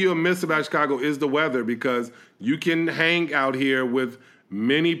thing you'll miss about Chicago is the weather, because you can hang out here with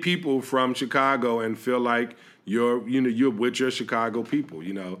many people from Chicago and feel like you're with your Chicago people,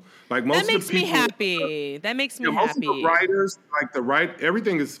 Like most that makes of the people, me happy. That makes me most happy. Of the writers,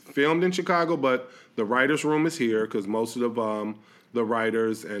 everything is filmed in Chicago, but the writers' room is here because most of the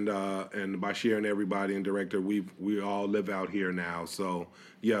writers and Bashir and everybody and director, we all live out here now. So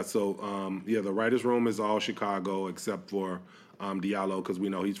the writers' room is all Chicago except for Diallo, because we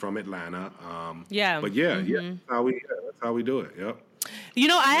know he's from Atlanta. But that's how we do it. Yep.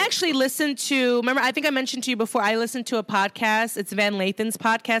 I actually listened to, remember, I think I mentioned to you before, I listened to a podcast. It's Van Lathan's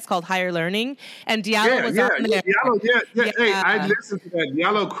podcast called Higher Learning. And Diallo was on there. Diallo, Hey, I listened to that.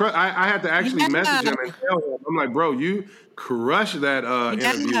 Diallo, I had to actually message him and tell him. I'm like, bro, you crushed that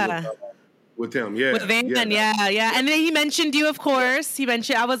interview with him. Yeah. With Van, yeah. And then he mentioned you, of course.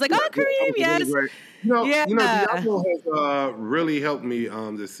 I was like, Kareem, yes. Diallo has really helped me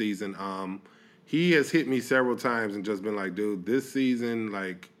this season. He has hit me several times and just been like, dude, this season,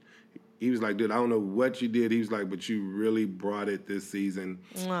 he was like, dude, I don't know what you did. He was like, but you really brought it this season.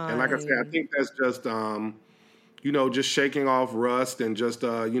 And like I said, I think that's just, just shaking off rust and just, that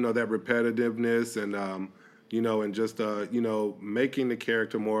repetitiveness and, and just, making the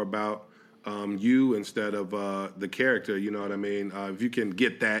character more about you instead of the character, you know what I mean? If you can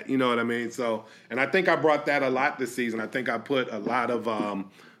get that, you know what I mean? So, and I think I brought that a lot this season. I think I put a lot of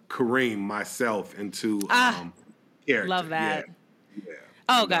Kareem myself into character. Love that. Yeah.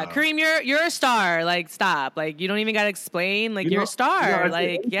 Oh God, Kareem, you're a star. Like, stop. Like, you don't even gotta explain. Like, you're a star.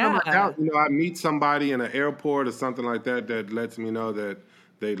 I meet somebody in an airport or something like that lets me know that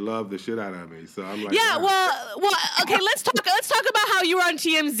they love the shit out of me. So I'm like, okay. Let's talk about how you were on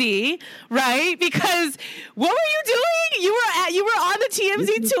TMZ, right? Because what were you doing? You were on the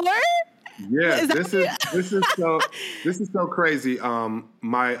TMZ tour. Yeah, this is so crazy.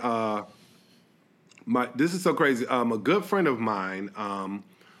 This is so crazy. A good friend of mine,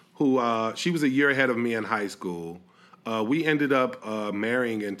 who she was a year ahead of me in high school. We ended up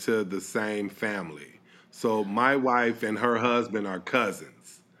marrying into the same family. So my wife and her husband are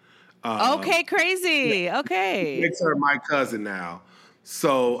cousins. Okay, crazy. Yeah. Okay, makes her my cousin now.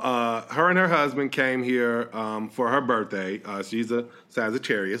 So her and her husband came here for her birthday. She's a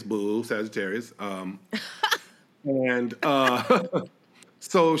Sagittarius, Sagittarius. And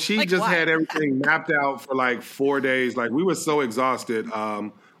so she had everything mapped out for 4 days. We were so exhausted.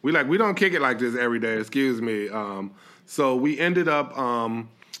 We don't kick it like this every day. Excuse me. So we ended up.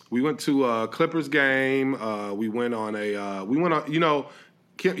 We went to a Clippers game. We went on.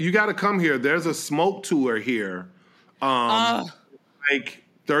 You got to come here. There's a smoke tour here. $30,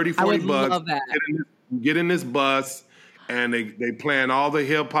 $40. Love that. Get in this bus, and they playing all the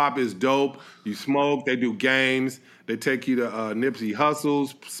hip hop is dope. You smoke. They do games. They take you to Nipsey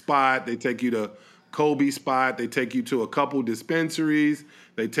Hussle's spot. They take you to Kobe spot. They take you to a couple dispensaries.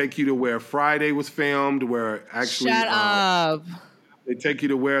 They take you to where Friday was filmed, where actually shut up. They take you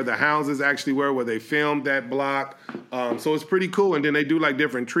to where the houses actually were, where they filmed that block. So it's pretty cool. And then they do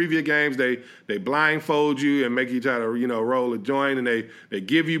different trivia games. They blindfold you and make you try to roll a joint, and they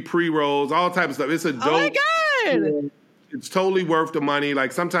give you pre-rolls, all type of stuff. It's a dope. Oh my God. It's totally worth the money.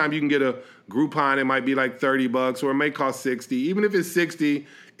 Sometimes you can get a Groupon. It might be $30, or it may cost $60. Even if it's $60,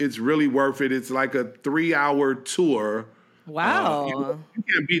 it's really worth it. It's like a 3-hour tour. Wow. You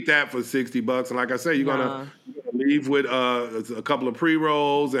can't beat that for $60. And like I say, you're gonna leave leave with a couple of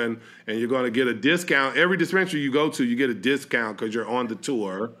pre-rolls, and you're going to get a discount. Every dispensary you go to, you get a discount because you're on the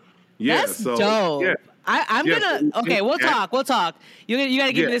tour. Yeah, That's dope. Yeah. I'm gonna. Okay, we'll talk. We'll talk. You got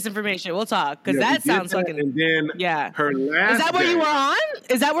to give me this information. We'll talk because that sounds fucking. And then her last. Is that where you were on?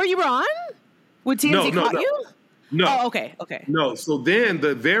 Is that where you were on? Would TMZ caught you? No. Oh, okay. No. So then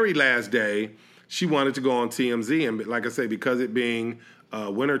the very last day, she wanted to go on TMZ, and like I say, because it being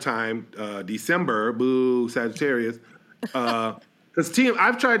wintertime, December, boo, Sagittarius. Because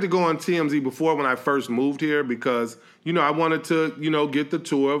I've tried to go on TMZ before when I first moved here because I wanted to get the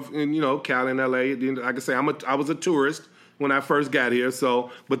tour of Cali and LA. Like I say, I was a tourist when I first got here.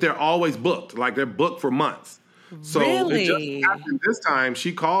 So, but they're always booked. Like they're booked for months. So really? It just happened this time.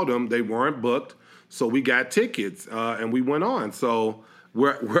 She called them. They weren't booked. So we got tickets and we went on. So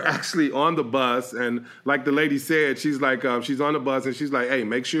we're actually on the bus, and like the lady said, she's like she's on the bus and she's like, hey,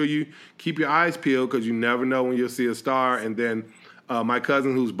 make sure you keep your eyes peeled because you never know when you'll see a star. And then my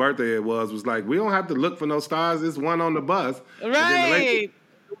cousin, whose birthday it was like, we don't have to look for no stars. There's one on the bus. Right.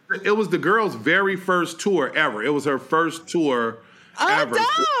 It was the girl's very first tour ever. It was her first tour ever.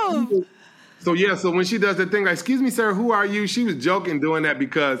 Dope. So when she does that thing, like, excuse me, sir, who are you? She was joking doing that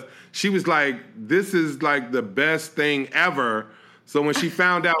because she was like, this is like the best thing ever. So when she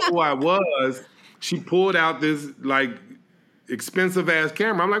found out who I was, she pulled out this like expensive ass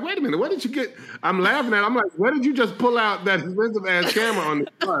camera. I'm like, wait a minute, what did you get? I'm laughing at it. I'm like, where did you just pull out that expensive ass camera on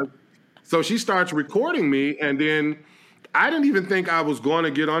the bus? So she starts recording me, and then I didn't even think I was going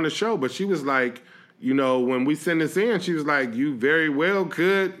to get on the show, but she was like, when we send this in, she was like, you very well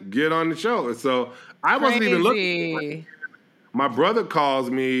could get on the show. And so I wasn't even looking. My brother calls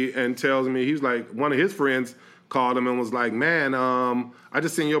me and tells me, he's like, one of his friends called him and was like, man, I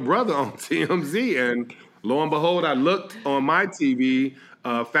just seen your brother on TMZ. And lo and behold, I looked on my TV,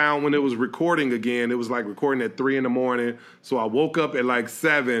 found when it was recording again. It was like recording at 3 a.m. So I woke up at like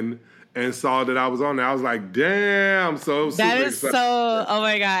 7 and saw that I was on there. I was like, damn. So it was that is exciting. Oh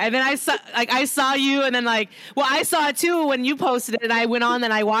my God. And then I saw you, and then I saw it too when you posted it, and I went on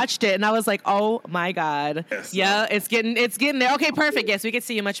and I watched it, and I was like, oh my God. Yes, yeah, it's getting there. Okay, perfect. Yes, we can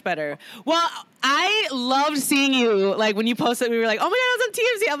see you much better. Well, I loved seeing you. Like when you posted, we were like, oh my God, I was on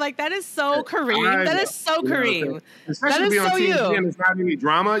TMZ. I'm like, that is so Kareem. That is so Kareem. Especially that is so you. And it's not any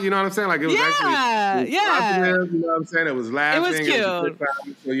drama. You know what I'm saying? Like it was actually positive, you know what I'm saying? It was laughing. It was cute.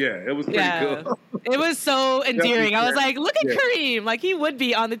 It was so it was pretty cool. It was so endearing. I was like, look at Kareem. Like he would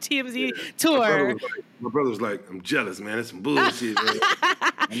be on the TMZ tour. My brother was like, I'm jealous, man. It's some bullshit.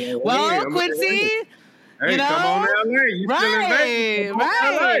 Well, Quincy. Hey, come on to LA. You still in Vegas.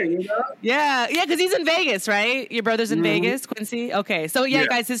 Right. LA, Yeah, because he's in Vegas, right? Your brother's in Vegas, Quincy? Okay. So,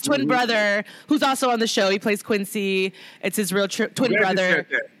 guys, his twin brother, who's also on the show, he plays Quincy. It's his real twin brother.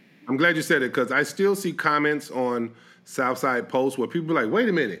 I'm glad you said it because I still see comments on Southside Post where people are like, wait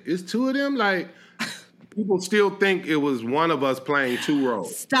a minute, it's two of them? Like, people still think it was one of us playing two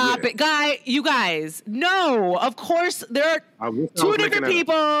roles. Stop it. You guys, no. Of course, there are two different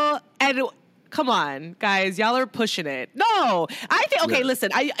people, and... Come on, guys. Y'all are pushing it. No. I think, okay,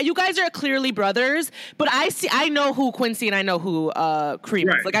 listen. You guys are clearly brothers, but I know who Quincy and I know who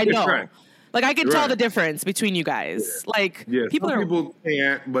Kareem is. Like, I know. Right. Like, I can tell the difference between you guys. Yeah. Like, people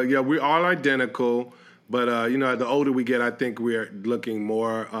can't, but we're all identical. But, the older we get, I think we're looking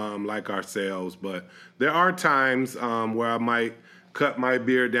more like ourselves. But there are times where I might cut my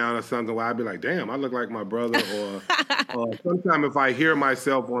beard down or something where I'd be like, damn, I look like my brother. Or sometimes if I hear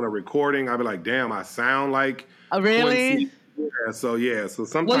myself on a recording, I'd be like, damn, I sound like really? Quincy. So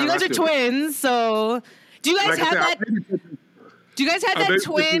sometimes. Well, you guys are twins, so do you guys have that? Do you guys have that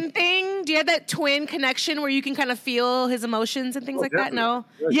twin thing? Do you have that twin connection where you can kind of feel his emotions and things like that? No?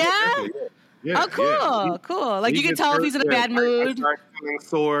 Yeah? Yeah, cool. Like you can tell if he's in a bad mood.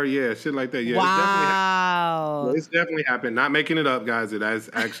 Sore, shit like that. Yeah, wow. It's definitely happened. Not making it up, guys. It has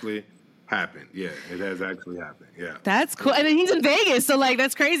actually happened. Yeah, it has actually happened. Yeah, that's cool. And then he's in Vegas, so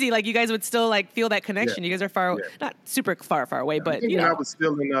that's crazy. Like you guys would still feel that connection. You guys are not super far away, but when I was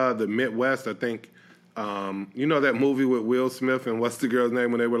still in the Midwest, I think. That movie with Will Smith and what's the girl's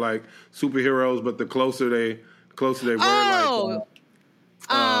name when they were like superheroes, but the closer they were,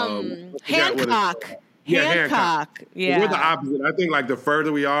 Hancock. Hancock. Yeah. We're the opposite. I think the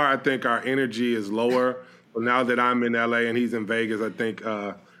further we are, I think our energy is lower. But now that I'm in LA and he's in Vegas, I think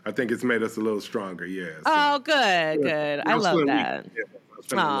it's made us a little stronger. Yeah. So, oh, good. I love that.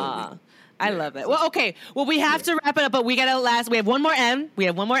 I love it. Well, okay. Well, we have to wrap it up, but we have one more M.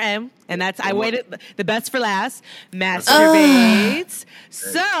 And that's, I waited the best for last. Masturbates.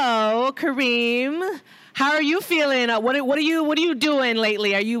 So, Kareem, how are you feeling? What are you doing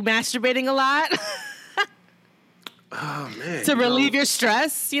lately? Are you masturbating a lot? Oh man, to relieve your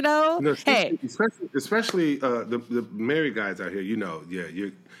stress, You know, Hey, especially the married guys out here. You're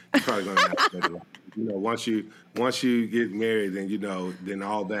probably gonna have to, once you get married, then then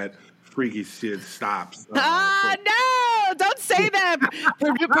all that freaky shit stops. no, don't say that.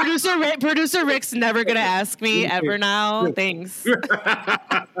 Producer Rick's never gonna ask me ever now. Thanks.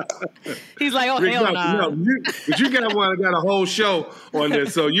 He's like, oh Rick, hell no. but you got a whole show on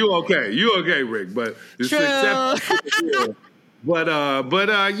this, so you okay, Rick. But it's True. But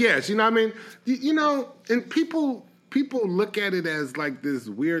yes, you know what I mean. And people look at it as like this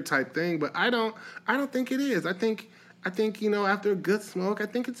weird type thing, but I don't think it is. I think after a good smoke, I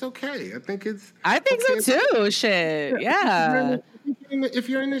think it's okay. I think so too. Shit, yeah. If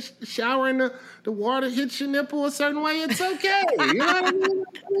you're in the shower and the water hits your nipple a certain way, it's okay. You know what I mean?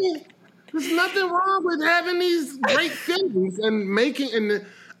 There's nothing wrong with having these great feelings and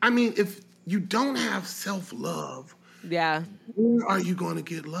if you don't have self-love, Yeah. when are you going to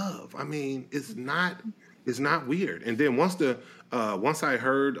get love? I mean, it's not weird. And then once I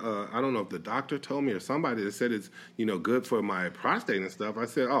heard, I don't know if the doctor told me or somebody that said it's good for my prostate and stuff. I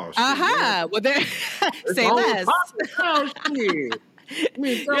said, oh shit. Yeah. Well, there. Say less. Oh shit.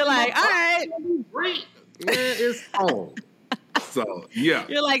 You're like, all right. Great. Man, it's on. So yeah.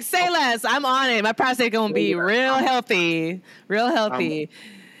 You're like, say less. I'm on it. My prostate gonna be real healthy. Real healthy.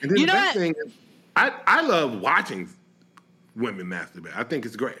 And then the best thing is, I love watching women masturbate. I think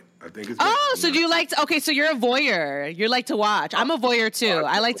it's great. Oh, so do you like to, okay, so you're a voyeur. You like to watch. I'm a voyeur too.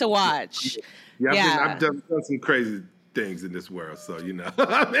 I like to watch. Yeah. I've done some crazy things in this world, so but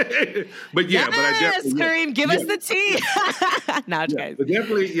I definitely Kareem, give us the tea. No, guys. But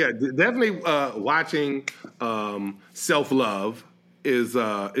definitely watching self-love is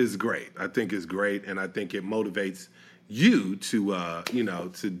great. I think it's great, and I think it motivates you to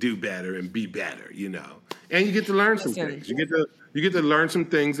do better and be better, and you get to learn some things. You get to learn some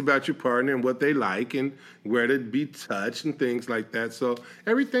things about your partner and what they like and where to be touched and things like that. So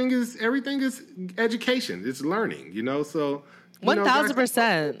everything is education. It's learning, So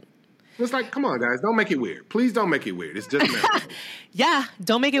 1,000%. It's like, come on, guys, don't make it weird. Please don't make it weird. It's just Yeah,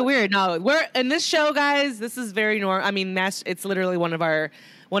 don't make it weird. No, we're in this show, guys. This is very normal. I mean, it's literally one of our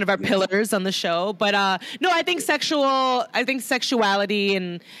pillars on the show. But no, I think sexuality,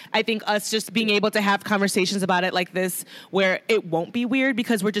 and I think us just being able to have conversations about it like this, where it won't be weird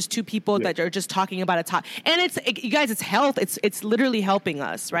because we're just two people that are just talking about a topic. And you guys, it's health. It's literally helping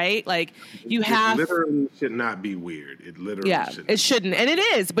us, right? Like it literally should not be weird. It literally shouldn't. It shouldn't, and it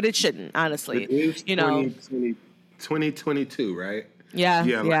is, but it shouldn't. Honestly, it is 2022, right? Yeah.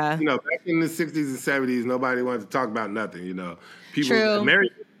 Back in the 60s and 70s, nobody wanted to talk about nothing. People True.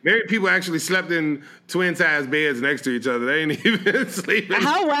 Married people actually slept in twin-size beds next to each other. They ain't even sleeping.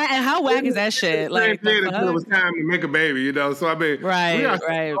 How whack is that shit? Like, until it was time to make a baby, So I mean, we are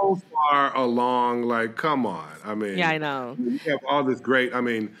so far along. Like, come on. I mean, yeah, I know. We have all this great. I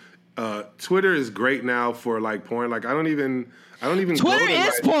mean, Twitter is great now for like porn. Like, I don't even. Twitter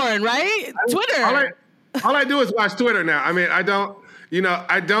is porn, right? Twitter. All I do is watch Twitter now. I mean, I don't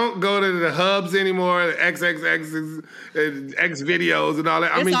go to the hubs anymore, the XXX, X videos and all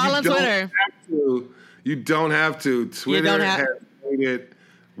that. It's all on Twitter. You don't have to. Twitter has made it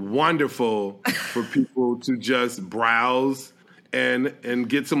wonderful for people to just browse and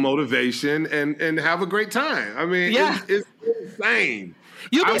get some motivation and have a great time. I mean, it's insane.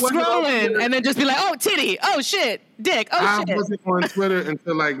 You be scrolling and then just be like, oh, titty, oh, shit, dick, oh, shit. I wasn't on Twitter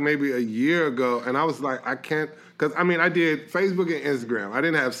until like maybe a year ago, and I was like, I can't, because I did Facebook and Instagram. I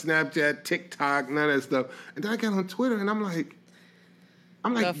didn't have Snapchat, TikTok, none of that stuff. And then I got on Twitter, and I'm like,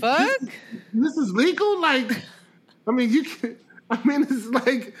 the fuck? This is legal? Like, it's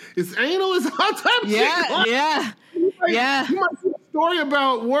like, it's anal, it's all types of shit. Yeah. You might see a story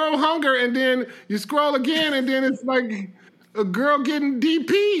about world hunger, and then you scroll again, and then it's like a girl getting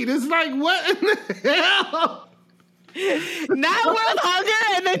DP'd. It's like, what in the hell? Not world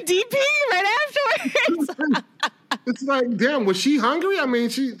hunger and then DP right afterwards. It's like, damn, was she hungry?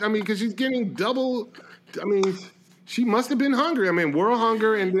 Because she's getting double. She must have been hungry. World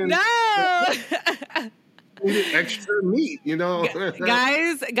hunger, and then extra meat,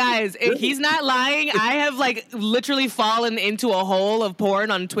 Guys, if he's not lying, I have like literally fallen into a hole of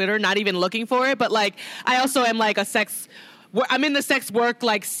porn on Twitter, not even looking for it. But like, I also am like I'm in the sex work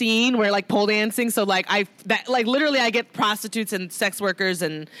like scene where like pole dancing. So like literally I get prostitutes and sex workers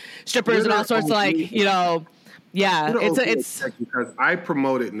and strippers and all sorts of like, it's because I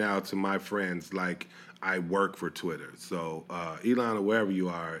promote it now to my friends. Like I work for Twitter. So Elon, or wherever you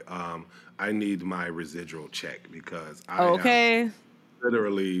are, I need my residual check because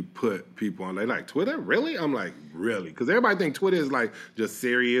literally put people on. They like, Twitter? Really? I'm like, really? Because everybody think Twitter is like just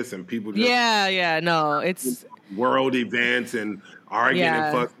serious and people just no, it's world events and arguing Yeah.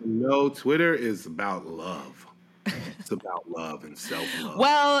 and fucking. No, Twitter is about love. It's about love and self-love.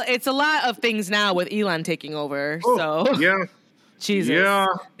 well, it's a lot of things now with Elon taking over. So yeah. Jesus, Yeah,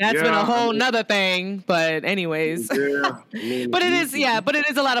 that's been a whole I mean, nother thing. But anyways, yeah, I mean, but it is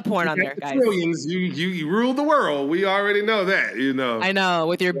a lot of porn on there, guys. Trillions, you rule the world. We already know that, I know,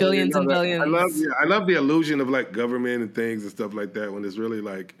 with your billions and billions. I love the illusion of like government and things and stuff like that when it's really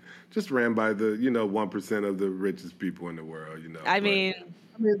like just ran by the 1% of the richest people in the world. I mean,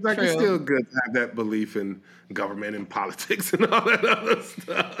 it's like it's still good to have that belief in government and politics and all that other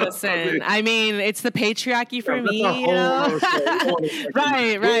stuff. Listen, I mean, it's the patriarchy for me, that's a whole other story.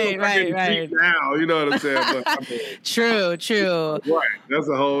 Right. Now, you know what I'm saying? But, I mean, True. right, that's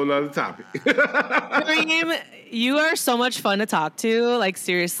a whole other topic. Kareem, you are so much fun to talk to. Like,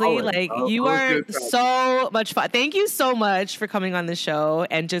 seriously, you are good talking. so much fun. Thank you so much for coming on the show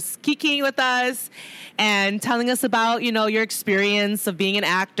and just kikiing with us and telling us about, your experience of being an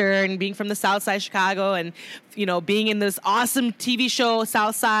actor and being from the South Side Chicago and, being in this awesome TV show,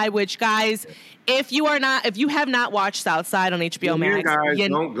 South Side, which, guys, if you have not watched South Side on HBO Max, guys,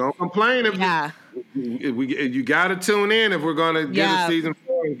 don't complain. You got to tune in if we're going to get a season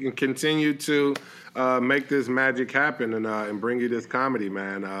 4 and continue to make this magic happen and bring you this comedy,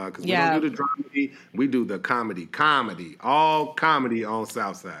 man. Because we don't do the dramedy, we do the comedy, all comedy on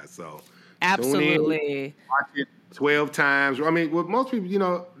Southside. So absolutely, tune in, watch it 12 times. I mean, with most people,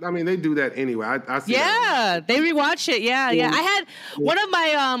 they do that anyway. I see. Yeah, they rewatch it. Yeah. I had one of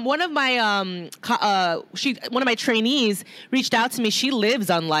my trainees reached out to me. She lives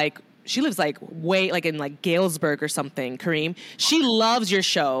way in like Galesburg or something, Kareem. She loves your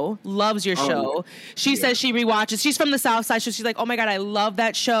show. She says she rewatches. She's from the South Side, so she's like, oh my God, I love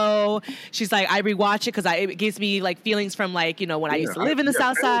that show. She's like, I rewatch it because it gives me like feelings from like, when I used to live in the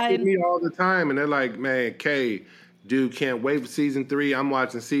South Side. Me all the time, and they're like, man, Kay, dude, can't wait for season 3. I'm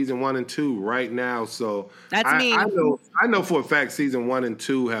watching season 1 and 2 right now. So that's me. I know for a fact season 1 and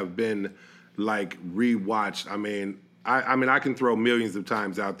 2 have been like rewatched. I mean, I can throw millions of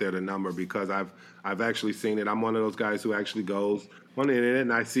times out there the number because I've actually seen it. I'm one of those guys who actually goes on the internet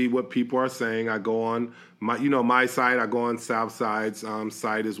and I see what people are saying. I go on my site. I go on Southside's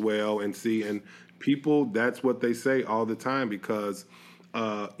site as well and see. And people, that's what they say all the time because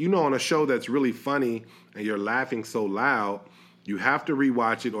on a show that's really funny and you're laughing so loud, you have to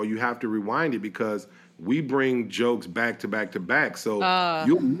rewatch it or you have to rewind it because we bring jokes back to back to back. So I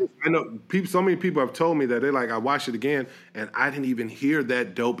know so many people have told me that they're like, I watched it again and I didn't even hear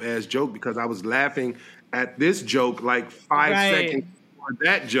that dope ass joke because I was laughing at this joke like 5 seconds before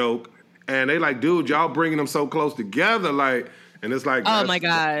that joke. And they like, dude, y'all bringing them so close together. Like, and it's like, oh my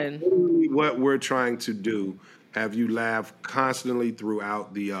God, literally what we're trying to do. Have you laugh constantly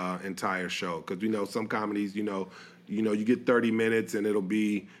throughout the entire show? Because some comedies, you get 30 minutes and it'll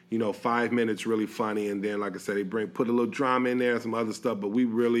be 5 minutes really funny, and then like I said, they put a little drama in there and some other stuff. But we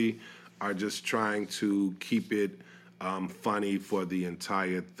really are just trying to keep it funny for the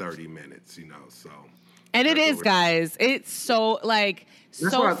entire 30 minutes, So and it is, guys. It's so like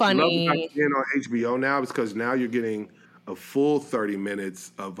that's so what funny. I love about being on HBO now is because now you're getting a full 30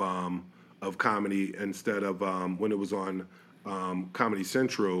 minutes of comedy instead of when it was on Comedy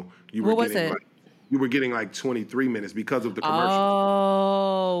Central. You were you were getting like 23 minutes because of the commercials.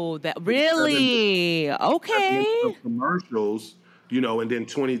 Oh, that really? Okay. Commercials, and then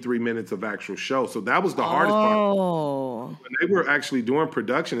 23 minutes of actual show. So that was the hardest part. When they were actually doing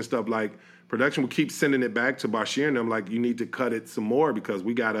production and stuff, like production would keep sending it back to Bashir and them, like, you need to cut it some more because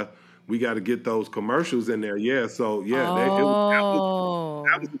we gotta get those commercials in there. Yeah. So yeah,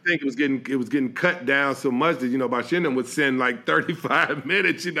 that was the thing. It was getting cut down so much that Bashir and them would send like 35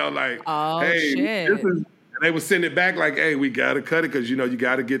 minutes. Like, hey, shit. and they would send it back like, hey, we gotta cut it because you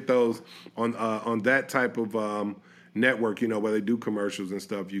got to get those on that type of network. Where they do commercials and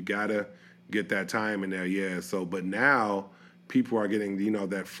stuff. You gotta get that time in there. Yeah. So, but now people are getting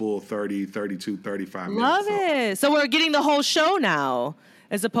that full 30, 32, 35 minutes. Love it. So we're getting the whole show now.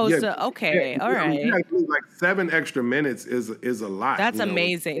 As opposed to, all right. Like 7 extra minutes is a lot. That's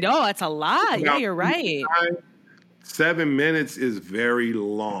amazing. No, that's a lot. Yeah, you're right. 7 minutes is very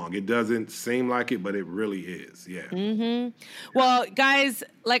long. It doesn't seem like it, but it really is. Yeah. Mm-hmm. Well, guys,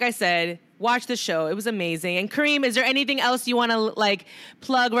 like I said, watch the show. It was amazing. And Kareem, is there anything else you want to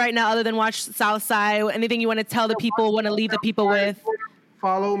plug right now other than watch Southside? Anything you want to tell the people, want to leave the people with?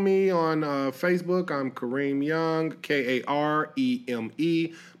 follow me on Facebook. I'm Kareem Young,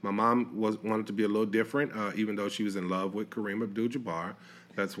 Kareme. My mom wanted to be a little different, even though she was in love with Kareem Abdul-Jabbar.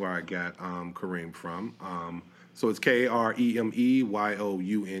 That's where I got Kareem from. So it's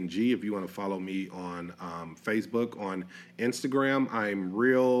KareemYoung. If you want to follow me on Facebook, on Instagram, I'm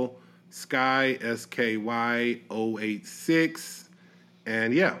Real Sky SKY086.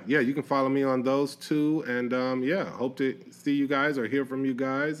 And yeah, you can follow me on those two. And hope to see you guys or hear from you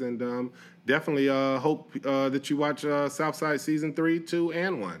guys. And definitely hope that you watch Southside Season 3, 2,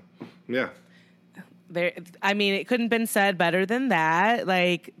 and 1. Yeah. I mean, it couldn't have been said better than that.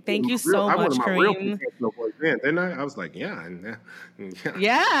 Like, thank you so much, Kareem. Then I was like, yeah.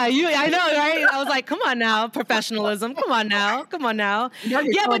 Yeah, I know, right? I was like, come on now, professionalism. Come on now.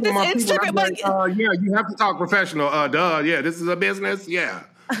 Yeah, but this Instagram, you have to talk professional. Yeah, this is a business. Yeah,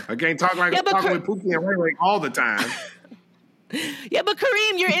 I can't talk like I'm talking with Pookie and Ray Ray all the time. Yeah, but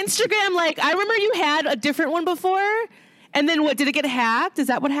Kareem, your Instagram, like, I remember you had a different one before, and then what? Did it get hacked? Is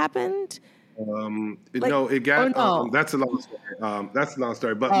that what happened? No, it got. No? That's a long story. That's a long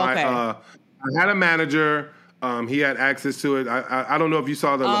story. But okay. I had a manager. He had access to it. I don't know if you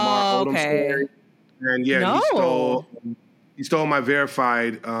saw the Lamar Odom story. And he stole my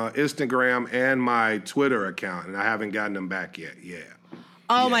verified Instagram and my Twitter account, and I haven't gotten them back yet. Yeah.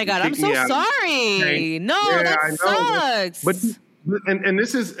 Oh my God, I'm so sorry. That sucks. But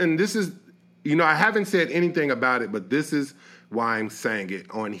this is I haven't said anything about it, but this is why I'm saying it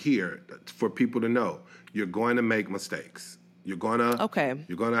on here for people to know. You're going to make mistakes. You're gonna have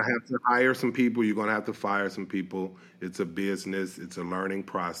to hire some people. You're gonna have to fire some people. It's a business. It's a learning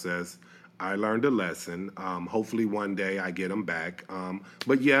process. I learned a lesson. Hopefully one day I get them back.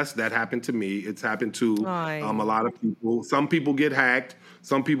 But yes, that happened to me. It's happened to a lot of people. Some people get hacked.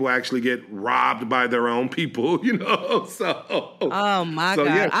 Some people actually get robbed by their own people. So. Oh my God!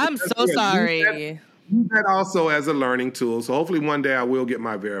 Yeah, I'm so sorry. Use that also as a learning tool. So hopefully one day I will get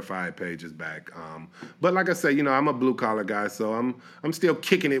my verified pages back. But like I say, I'm a blue collar guy, so I'm still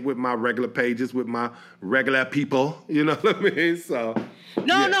kicking it with my regular pages, with my regular people. You know what I mean? So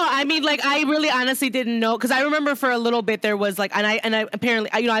no. I mean, like, I really honestly didn't know, because I remember for a little bit there was like, and I apparently,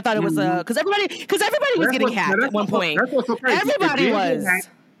 I thought it was because everybody was getting hacked at one point. That's what's so crazy. Everybody was.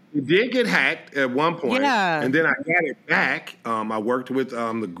 It did get hacked at one point, yeah. And then I got it back. I worked with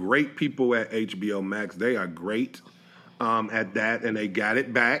the great people at HBO Max. They are great at that, and they got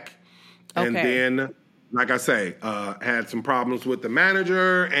it back. Okay. And then, like I say, had some problems with the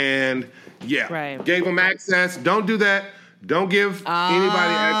manager, and gave them access. Don't do that. Don't give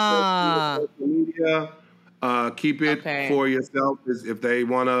anybody access to social media. Keep it for yourself. If they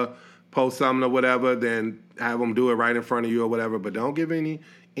want to post something or whatever, then have them do it right in front of you or whatever. But don't give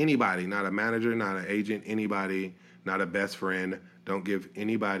anybody, not a manager, not an agent, anybody, not a best friend. Don't give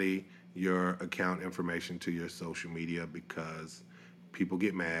anybody your account information to your social media, because people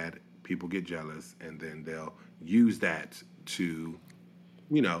get mad, people get jealous, and then they'll use that to,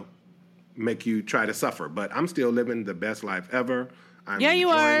 make you try to suffer. But I'm still living the best life ever. You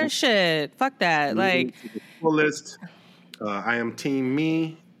are. Shit. Fuck that. Like, to the fullest. I am team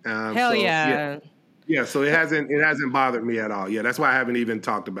me. Hell yeah. Yeah, so it hasn't bothered me at all. Yeah, that's why I haven't even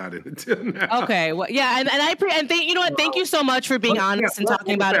talked about it until now. Okay, well, yeah, and thank you so much for being honest and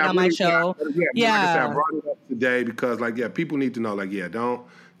talking about it on my show. Like I said, I brought it up today because, people need to know, don't.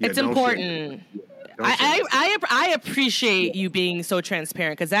 It's important. I appreciate you being so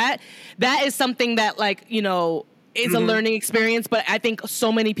transparent, because that is something that, is a learning experience, but I think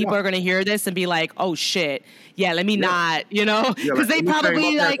so many people are going to hear this and be like, "Oh shit, yeah, let me not," because they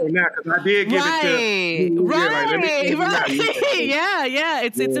probably I did give it to right. Yeah,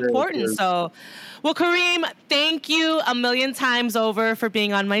 it's important. So, well, Kareem, thank you a million times over for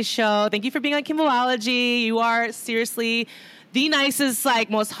being on my show. Thank you for being on Kimboology. You are seriously the nicest,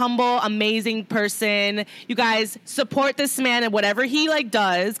 most humble, amazing person. You guys support this man and whatever he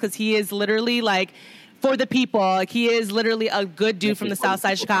does, because he is literally for the people. He is literally a good dude from the South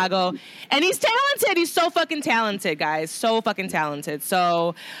Side Chicago. And he's talented. He's so fucking talented, guys. So fucking talented.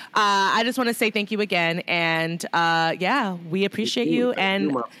 So I just want to say thank you again. And we appreciate you.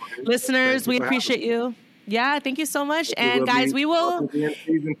 And listeners, we appreciate you. Yeah, thank you so much. And guys, we will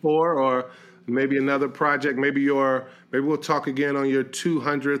season 4 or maybe another project. Maybe we'll talk again on your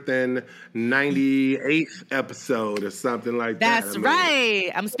 298th episode or something like that. That's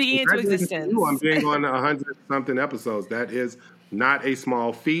right. I'm speaking into existence. I'm being on 100-something episodes. That is not a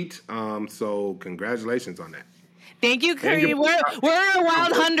small feat. So congratulations on that. Thank you, Kareem. We're in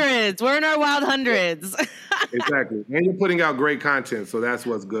our wild hundreds. Exactly. And you're putting out great content, so that's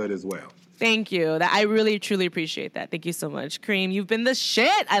what's good as well. Thank you. I really, truly appreciate that. Thank you so much. Kareem, you've been the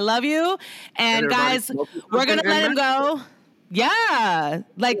shit. I love you. And guys, we're going to let him go. Yeah.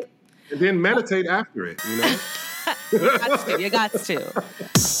 Like. And then meditate after it, you know? You got to.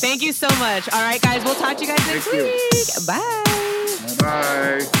 Thank you so much. All right, guys. We'll talk to you guys next week. Bye.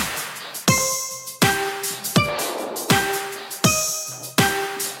 Bye.